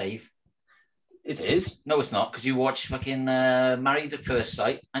 it's not, Dave. It is. No, it's not, because you watch fucking Married at First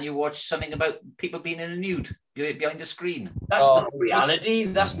Sight, and you watch something about people being in a nude behind the screen. That's not reality.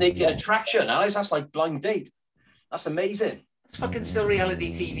 That's naked attraction, Alice. That's like Blind Date. That's amazing. It's fucking still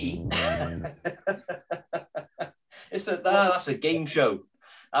reality TV. That's a game show.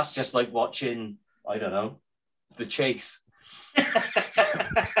 That's just like watching, I don't know, The Chase.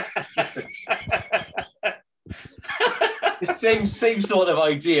 It's same sort of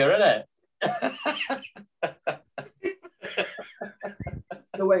idea, isn't it?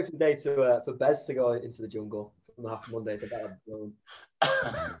 No wait for the day for Bez to go into the jungle on the Happy Mondays.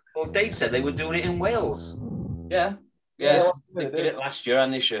 Well, Dave said they were doing it in Wales. Yeah. They did it last year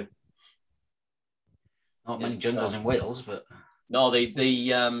and this year. Not many jungles in Wales, but no, they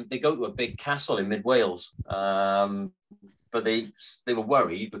go to a big castle in mid Wales, but they were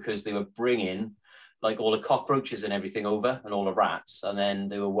worried because they were bringing like all the cockroaches and everything over and all the rats, and then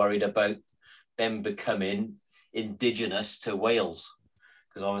they were worried about them becoming indigenous to Wales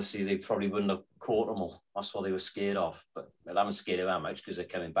because obviously they probably wouldn't have caught them all. That's what they were scared of, but they haven't scared of that much because they're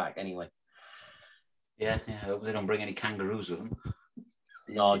coming back anyway. Yeah, I hope they don't bring any kangaroos with them.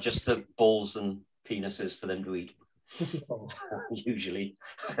 No, just the balls and penises for them to eat. Usually.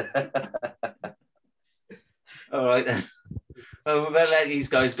 All right then. So we better let these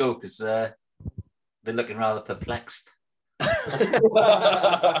guys go because they're looking rather perplexed.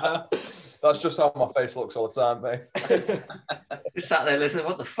 That's just how my face looks all the time, mate. Just sat there listening,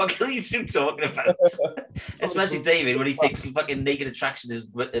 what the fuck are these two talking about? Especially David, when he thinks fucking Naked Attraction is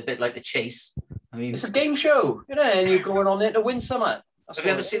a bit like The Chase. I mean, it's a game show, and you're going on there to win something. Have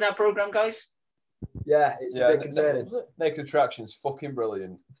you ever seen that program, guys? Yeah, it's a bit concerning. Naked Attraction's fucking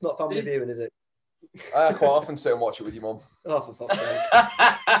brilliant. It's not family viewing, is it? I quite often sit and watch it with your mum. Oh, for fuck's sake.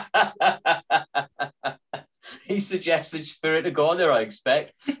 He suggested Spirit to go on there, I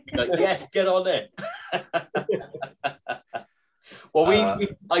expect. Like, yes, get on there. Well,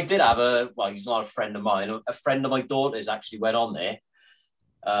 I did have he's not a friend of mine. A friend of my daughter's actually went on there.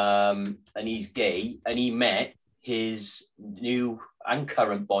 And he's gay, and he met his new and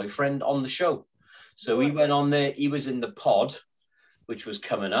current boyfriend on the show. So he went on there. He was in the pod, which was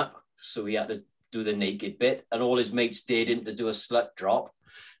coming up. So he had to do the naked bit, and all his mates dared him to do a slut drop.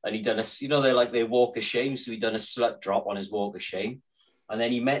 And he done they walk of shame. So he done a slut drop on his walk of shame. And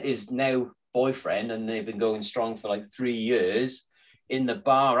then he met his now boyfriend, and they've been going strong for like 3 years in the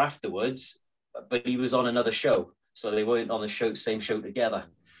bar afterwards. But he was on another show, so they weren't on the same show together.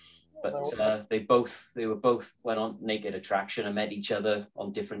 But they were both went on Naked Attraction and met each other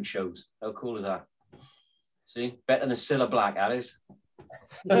on different shows. How cool is that? See, better than Cilla Black, Alice.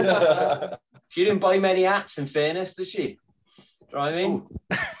 She didn't buy many hats, in fairness, did she? Do you know what I mean?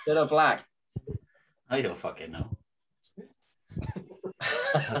 Cilla Black. I don't fucking know.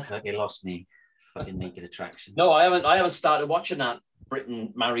 I fucking lost me. Fucking Naked Attraction. No, I haven't started watching that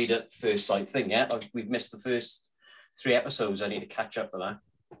Britain Married at First Sight thing yet. We've missed the first 3 episodes. I need to catch up with that.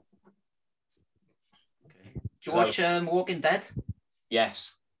 Okay. Do you watch Walking Dead?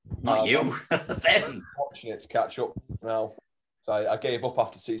 Yes. Not you. Them. Watching it to catch up now. So I gave up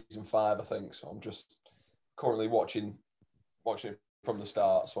after season 5, I think. So I'm just currently watching it from the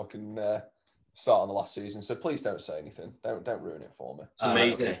start, so I can start on the last season. So please don't say anything. Don't ruin it for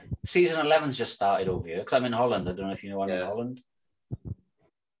me. Okay. Season 11's just started over here because I'm in Holland. I don't know if you know I'm in Holland.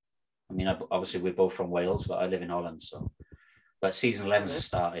 I mean, obviously we're both from Wales, but I live in Holland. So, but season 11's just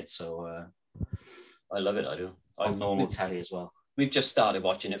started. So I love it. I do. On normal telly as well. We've just started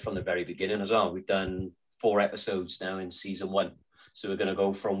watching it from the very beginning as well. We've done 4 episodes now in season 1, so we're going to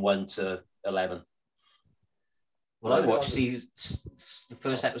go from 1 to 11. Well, I watched the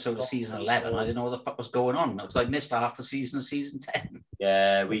first episode of season 11. I didn't know what the fuck was going on because I missed half the season of season 10.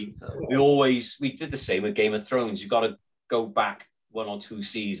 Yeah, we did the same with Game of Thrones. You got to go back 1 or 2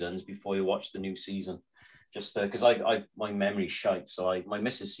 seasons before you watch the new season, just because my memory's shite. So my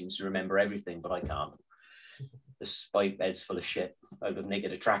missus seems to remember everything, but I can't. Despite Ed's full of shit out of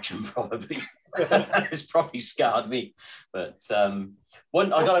Naked Attraction, probably. It's probably scarred me. But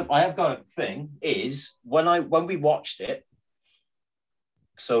I have got a thing is when we watched it,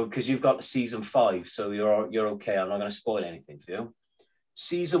 So, because you've got season 5, so you're okay. I'm not going to spoil anything for you.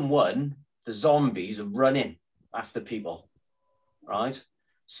 Season 1, the zombies are running after people, right?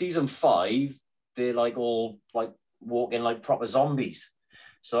 Season 5, they're like all like walking like proper zombies.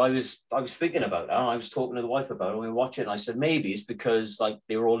 So I was thinking about that. I was talking to the wife about it. We were watching. And I said maybe it's because like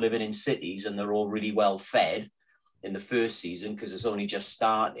they were all living in cities and they're all really well fed in the first season because it's only just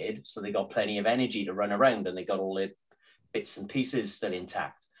started. So they got plenty of energy to run around and they got all their bits and pieces still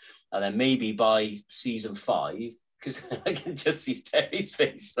intact. And then maybe by season 5, because I can just see Terry's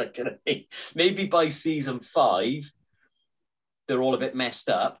face, like, maybe by season 5, they're all a bit messed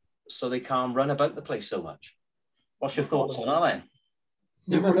up, so they can't run about the place so much. What's your thoughts on that,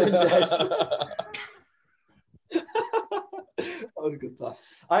 then? That was a good thought.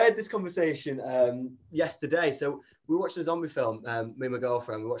 I had this conversation yesterday. So we were watching a zombie film. Me and my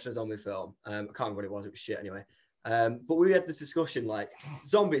girlfriend, we were watching a zombie film. I can't remember what it was. It was shit anyway. But we had this discussion like,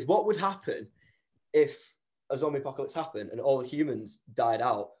 zombies, what would happen if a zombie apocalypse happened and all the humans died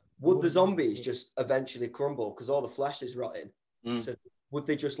out? Would the zombies just eventually crumble because all the flesh is rotting? So would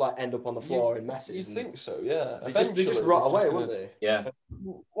they just like end up on the floor in messes? You think so, yeah. They just rot away, wouldn't they? Yeah.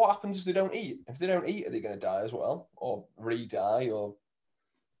 What happens if they don't eat? If they don't eat, are they going to die as well? Or re-die? Or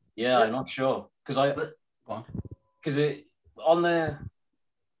Yeah, I'm not sure. Because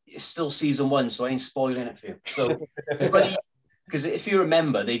it's still season 1, so I ain't spoiling it for you. So, because if you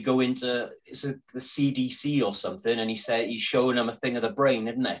remember, they go into the CDC or something, and he's showing them a thing of the brain,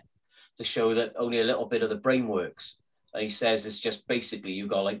 isn't it, to show that only a little bit of the brain works. And he says it's just basically you've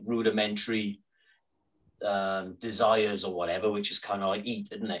got like rudimentary desires or whatever, which is kind of like eat,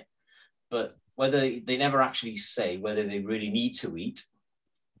 isn't it? But whether they never actually say whether they really need to eat,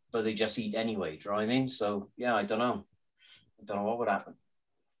 but they just eat anyway. Do you know what I mean? So yeah, I don't know. I don't know what would happen.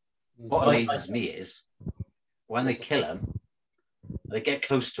 What amazes me is when they kill him, they get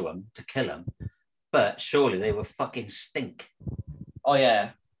close to him to kill him, but surely they would fucking stink. Oh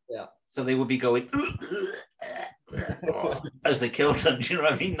yeah. Yeah. So they would be going as they killed him. Do you know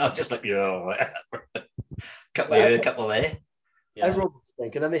what I mean? Not just like, couple here, couple there. Yeah. Everyone would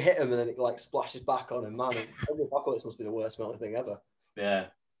stink, and then they hit him, and then it like splashes back on him. Man, zombie apocalypse must be the worst smelling thing ever. Yeah,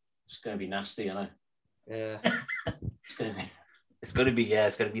 it's going to be nasty, isn't it? Yeah. It's going to be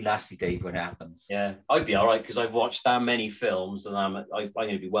nasty, Dave, when it happens. Yeah, I'd be all right because I've watched that many films, and I'm going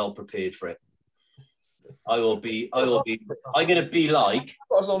to be well prepared for it. I'm going to be like,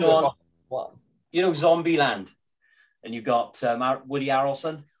 Zombieland, and you got Woody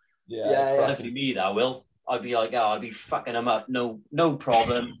Harrelson. Yeah. Definitely me, that will. I'd be like, I'll be fucking them up, no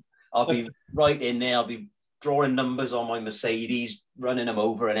problem. I'll be right in there. I'll be drawing numbers on my Mercedes, running them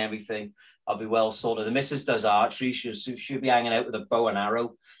over and everything. I'll be well sorted. The missus does archery. She'll be hanging out with a bow and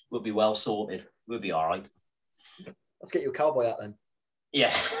arrow. We'll be well sorted. We'll be all right. Let's get you a cowboy hat then.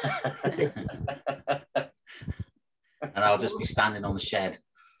 Yeah. And I'll just be standing on the shed.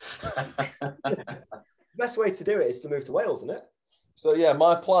 The best way to do it is to move to Wales, isn't it? So yeah,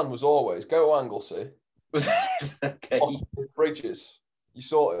 my plan was always go to Anglesey. Okay. Bridges. You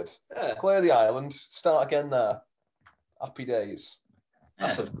sorted. Yeah. Clear the island. Start again there. Happy days.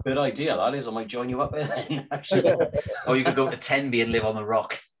 That's a good idea, that is. I might join you up there then, actually. Or you could go to Tenby and live on the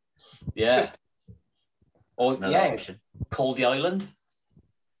rock. Yeah. Or, option. Call the island.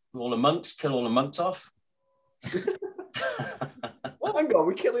 Kill all the monks off. Well, hang on,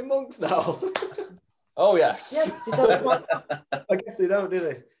 we're killing monks now. Oh, yes. Yeah, I guess they don't, do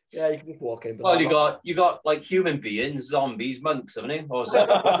they? Yeah, you can just walk in. Well, you got like human beings, zombies, monks, haven't you? Or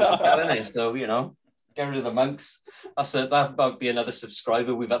something. So, get rid of the monks. That might be another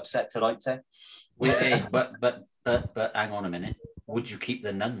subscriber we've upset tonight, Ted. But hang on a minute. Would you keep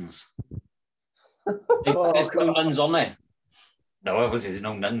the nuns? There's no nuns on there. No, obviously there's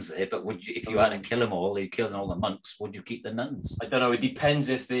no nuns there, but would you, if you had to kill them all, you killed all the monks, would you keep the nuns? I don't know. It depends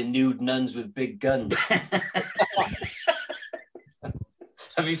if they're nude nuns with big guns.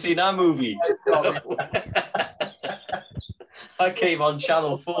 Have you seen that movie? I came on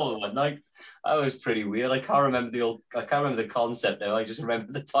Channel 4 one night. That was pretty weird. I can't remember the concept now. I just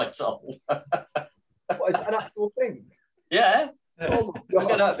remember the title. What, is that an actual thing? Yeah. Oh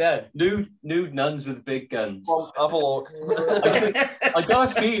Look it up, yeah. Nude nuns with big guns. Well, have a look. I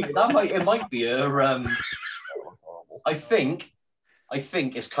got a feeling it might be a I think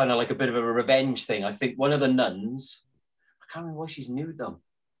it's kind of like a bit of a revenge thing. I think one of the nuns, I can't remember why she's nude though,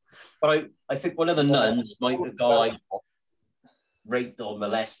 but I think one of the nuns might have got like raped or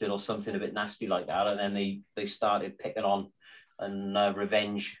molested or something a bit nasty like that, and then they started picking on and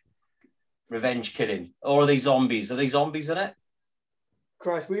revenge killing. Or are they zombies? Are they zombies in it?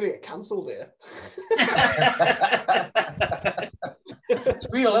 Christ, we're gonna get cancelled here. It's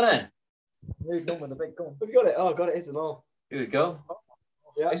real, isn't it? Nude nun with a big gun. Have you got it? Oh, God, it is and all. Here we go.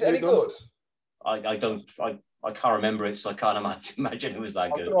 Yeah, Is it any nude nuns. good? I can't remember it, so I can't imagine it was that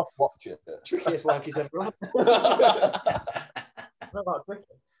I'm good. gonna have to watch it. Trickiest wankies ever had. What about cricket?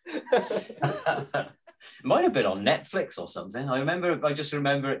 It might have been on Netflix or something. I just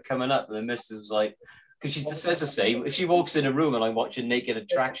remember it coming up, and the missus was like, because she just says the same. If she walks in a room and I'm watching Naked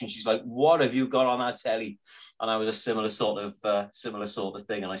Attraction, she's like, "What have you got on that telly?" And I was a similar sort of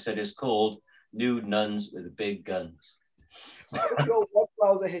thing, and I said, "It's called Nude Nuns with Big Guns." Your web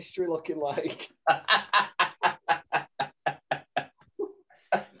browser history looking like?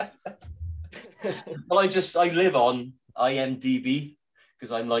 Well, I live on IMDb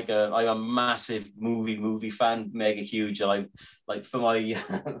because I'm a massive movie fan, mega huge. And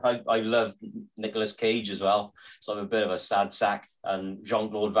I love Nicolas Cage as well. So I'm a bit of a sad sack, and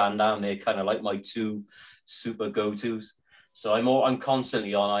Jean-Claude Van Damme, they're kind of like my two super go-tos. So I'm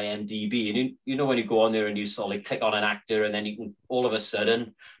constantly on IMDb, and you know when you go on there and you sort of like click on an actor, and then you can all of a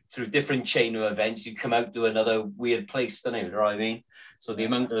sudden through different chain of events you come out to another weird place, don't you? You know what I mean? So the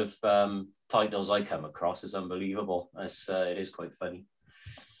amount of titles I come across is unbelievable. It is quite funny.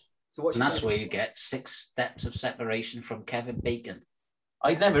 So And that's where you get 6 Steps of Separation from Kevin Bacon.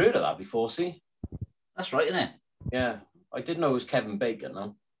 I'd never heard of that before. See? That's right, isn't it? Yeah, I didn't know it was Kevin Bacon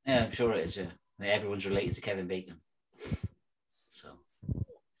though. Yeah, I'm sure it is. Yeah, everyone's related to Kevin Bacon. So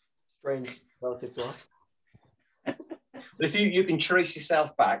strange relative to us. But if you can trace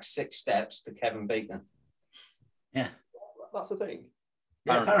yourself back 6 steps to Kevin Bacon. Yeah, that's the thing.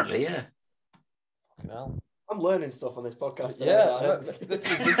 Yeah, apparently, yeah. Fucking hell. I'm learning stuff on this podcast. Yeah, this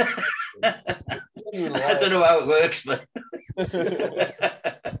is. I don't know how it works, but.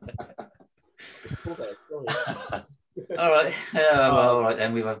 All right. All right.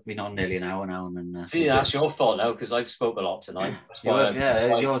 Then we've been on nearly an hour now, and then. See, that's your fault now because I've spoke a lot tonight. That's why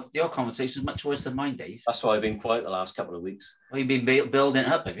your conversation is much worse than mine, Dave. That's why I've been quiet the last couple of weeks. Well, you've been building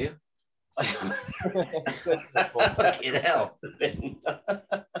it up, have you? Fucking hell.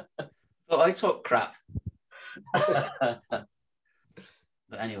 Thought I talk crap. But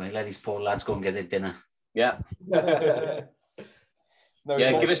anyway, let these poor lads go and get their dinner. Yeah. No,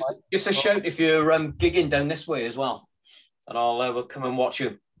 yeah, give us a shout if you're gigging down this way as well, and we'll come and watch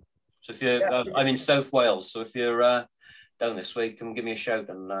you. So if you're, I'm in South Wales, so if you're down this way, come give me a shout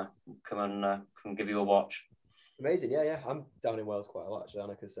and come and give you a watch. Amazing, yeah. I'm down in Wales quite a lot actually,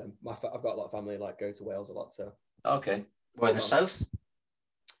 because I've got a lot of family like go to Wales a lot. So okay, where in the south?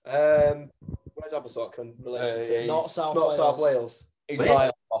 Where's Abersock in relation to? Not South Wales. He's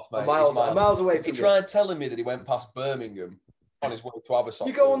miles off, mate. Miles away from He tried telling me that he went past Birmingham on his way to Abersock.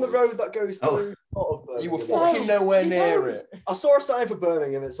 You go on the road that goes through. You were fucking nowhere near it. I saw a sign for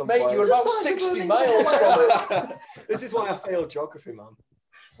Birmingham at some point. Mate, you were about 60 miles from it. This is why I failed geography, man.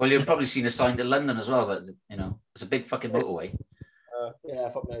 Well, you've probably seen a sign to London as well, but it's a big fucking motorway. Yeah,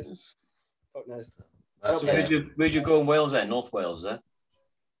 fuck knows. Fuck knows. So where'd you go in Wales then? North Wales,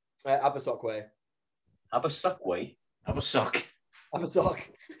 Abersock way. Abersock way? Abersock. Abersock.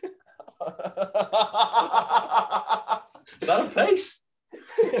 Is that a place?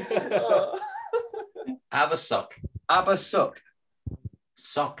 Abersock. Abersock.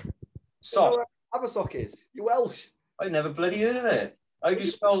 Sock. Sock. You know where Abersock is? You Welsh. I never bloody heard of it. How do you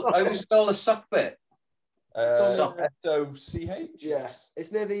spell the suck bit? S-O-C-H? Yeah.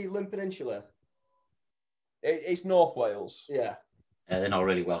 It's near the Llyn Peninsula. It's North Wales. Yeah. Yeah, they're not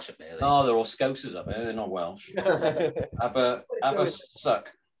really Welsh up there. No, they're all Scousers up there. They're not Welsh. Abersock.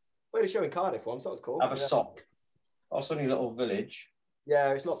 We had a show in Cardiff once. That was cool. Abersock. That's only a little village.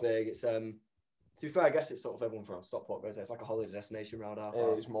 Yeah, it's not big. It's to be fair, I guess it's sort of everyone from Stockport goes there. It's like a holiday destination around our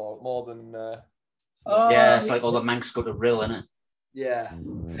It is more than. Yeah, it's like all the Manx go to Rill, isn't it? Yeah.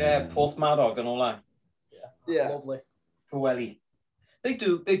 Yeah, Porthmadog and all that. Yeah. Lovely. Pwllheli. They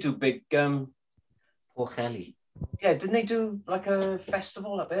do big. Pwllheli. Yeah, didn't they do like a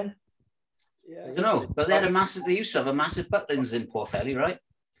festival up there? Yeah. I don't know, but they used to have a massive Butlins in Pwllheli, right?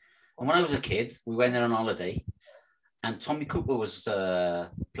 And when I was a kid, we went there on holiday, and Tommy Cooper was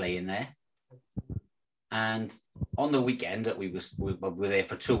playing there. And on the weekend that we were there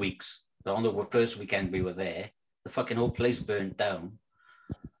for 2 weeks, but on the first weekend we were there, the fucking whole place burned down.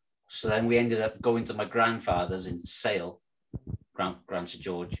 So then we ended up going to my grandfather's in Sale, Grand Sir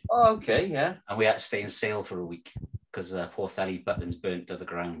George. Oh, okay, yeah. And we had to stay in Sale for a week because Pwllheli Butlins burnt to the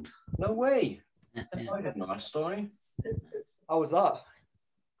ground. No way. Yeah. I didn't know that story. How was that?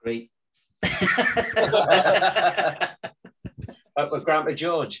 Great. With Grandpa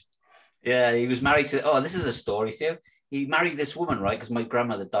George. Yeah, he was married to. Oh, this is a story for you. He married this woman, right? Because my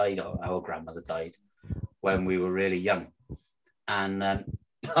grandmother died, or our grandmother died, when we were really young. And I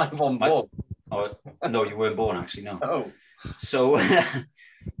wasn't born. oh, no, you weren't born actually. No. Oh, So,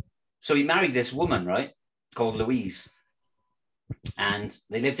 so he married this woman, right, called Louise, and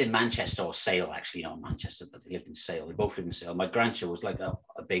they lived in Manchester or Sale, actually, not Manchester, but they lived in Sale. They both lived in Sale. My grandchild was like a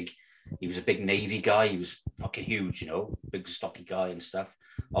big, he was a big Navy guy. He was fucking huge, you know, big stocky guy and stuff.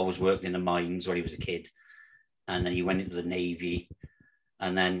 Always worked in the mines when he was a kid, and then he went into the Navy.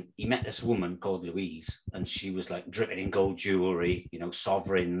 And then he met this woman called Louise, and she was like dripping in gold jewelry, you know,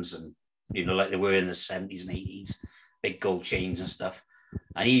 sovereigns, and you know, like they were in the 70s and 80s, big gold chains and stuff.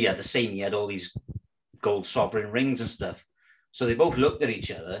 And he had the same, he had all these gold sovereign rings and stuff. So they both looked at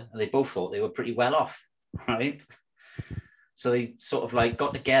each other and they both thought they were pretty well off, right? So they sort of like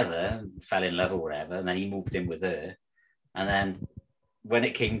got together and fell in love or whatever. And then he moved in with her. And then when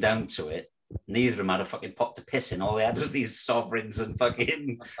it came down to it, neither of them had a fucking pot to piss in. All they had was these sovereigns and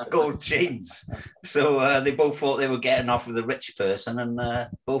fucking gold chains. So they both thought they were getting off with a rich person, and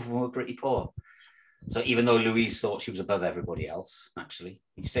both of them were pretty poor. So even though Louise thought she was above everybody else, actually,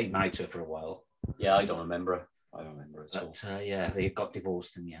 he stayed married to her for a while. yeah, I don't remember her. I don't remember it. But yeah, they got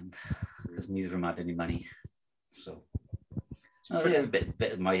divorced in the end because neither of them had any money. So yeah, a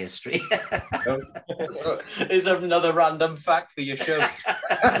bit of my history. Is there another random fact for your show?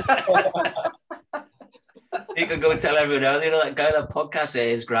 You can go tell everyone else. You know that guy, that podcast,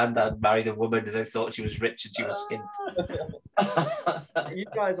 his granddad married a woman and they thought she was rich and she was skint. You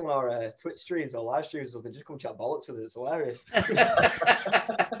guys on our Twitch streams or live streams, so they just come chat bollocks with it. It's hilarious.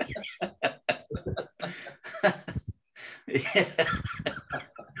 Yeah.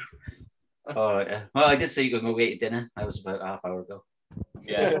 All right. Well, I did say you could go get your dinner. That was about half hour ago.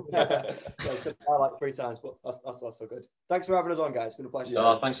 Yeah. I like 3 times, but that's so good. Thanks for having us on, guys. It's been a pleasure.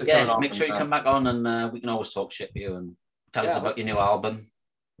 Oh, thanks for coming on. Make sure you come back on, and we can always talk shit with you and tell us about your new album.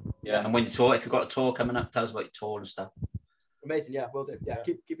 Yeah. And when you tour, if you've got a tour coming up, tell us about your tour and stuff. Amazing. Yeah, we'll do. Yeah,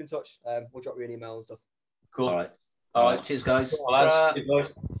 keep in touch. We'll drop you an email and stuff. Cool. All right. Cheers, guys. Well,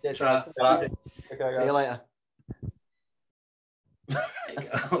 lads. Cheers, Ta-ra. guys. Okay, See you later. There you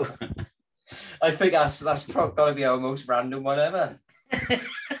go. I think that's got to be our most random one ever.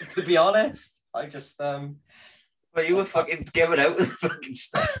 To be honest, I just Well, you were fucking giving out with fucking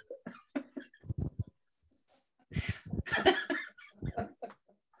stuff.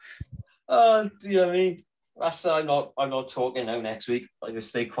 oh, do you know what I mean? That's I'm not talking now next week. I just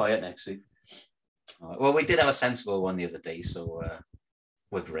stay quiet next week. Well, we did have a sensible one the other day, so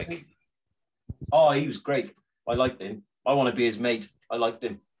with Rick. Oh, he was great. I liked him. I want to be his mate. I liked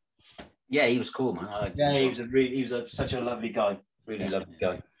him. Yeah, he was cool, man. I liked him as well. He was such a lovely guy. Really lovely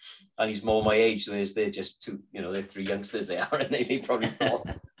guy. And he's more my age, whereas they're just two, you know, they're 3 youngsters they are, and they probably thought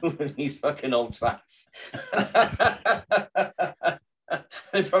these fucking old twats.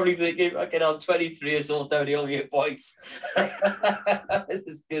 They're probably thinking, fucking old 23 years old down here, your boys. It's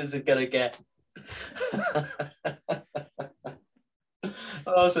as good as it's gonna get.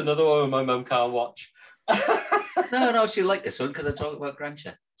 Oh, that's another one my mum can't watch. No, she liked this one because I talk about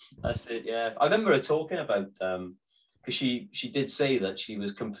Grandcha. That's it, yeah. I remember her talking about because she did say that she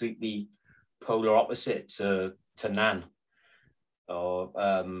was completely polar opposite to Nan. Or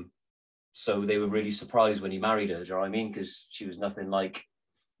so they were really surprised when he married her, do you know what I mean? Because she was nothing like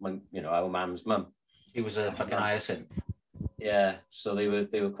our man's mum. She was a fucking hyacinth. Yeah, so they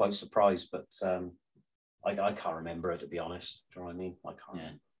were quite surprised, but I can't remember her, to be honest. Do you know what I mean? I can't.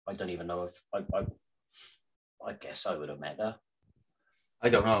 Yeah. I don't even know if I guess I would have met her. I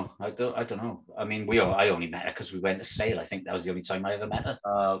don't know. I don't know. I mean, I only met her because we went to Sale. I think that was the only time I ever met her.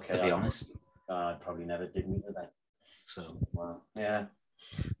 Okay. To be honest. I probably never did meet her then. So, well, yeah.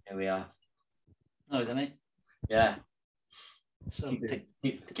 Here we are. no, didn't it? Yeah. So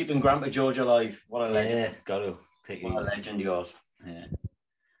Keeping Grandpa George alive. What a legend. yeah, got to take What a legend he was. Yeah.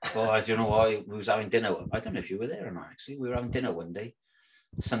 Well, do you know why we was having dinner? I don't know if you were there or not. Actually, we were having dinner one day,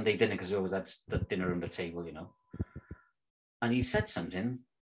 Sunday dinner, because we always had the dinner on the table, you know. And he said something.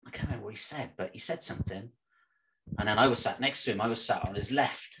 I can't remember what he said, but he said something. And then I was sat next to him. I was sat on his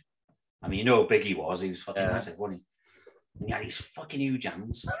left. I mean, you know how big he was. He was fucking massive, wasn't he? And he had these fucking huge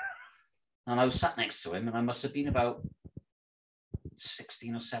hands. And I was sat next to him, and I must have been about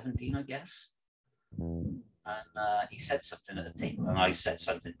 16 or 17, I guess. And he said something at the table, and I said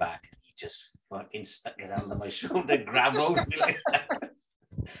something back, and he just fucking stuck his hand on my shoulder and grabbed hold of me like that.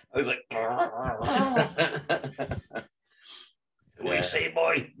 I was like, what you say,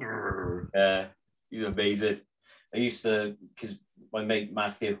 boy? Yeah, he's amazing. I used to, because my mate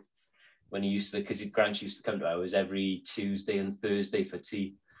Matthew, when he used to, because Grant used to come to ours every Tuesday and Thursday for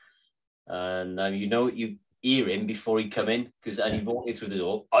tea. And you hear him before he come in, because and he walked in through the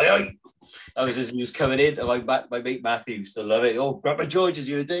door, aye, I was as he was coming in, my mate Matthew used to love it. Oh, Grandpa George is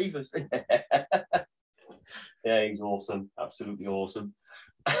here, Dave. Yeah, he's awesome. Absolutely awesome.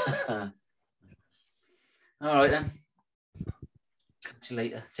 All right then. Catch you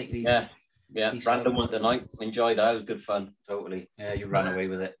later. Take it easy. Yeah. Peace Random out. one tonight. Enjoyed that. It was good fun. Totally. Yeah, you ran away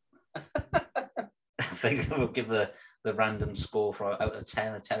with it. I think we'll give the random score for out of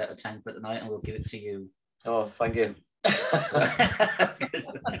 10, a 10 out of 10 for tonight, and we'll give it to you. Oh, thank you.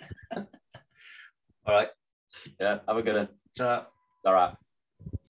 All right. Yeah, have a good one. Ta-ra. All right.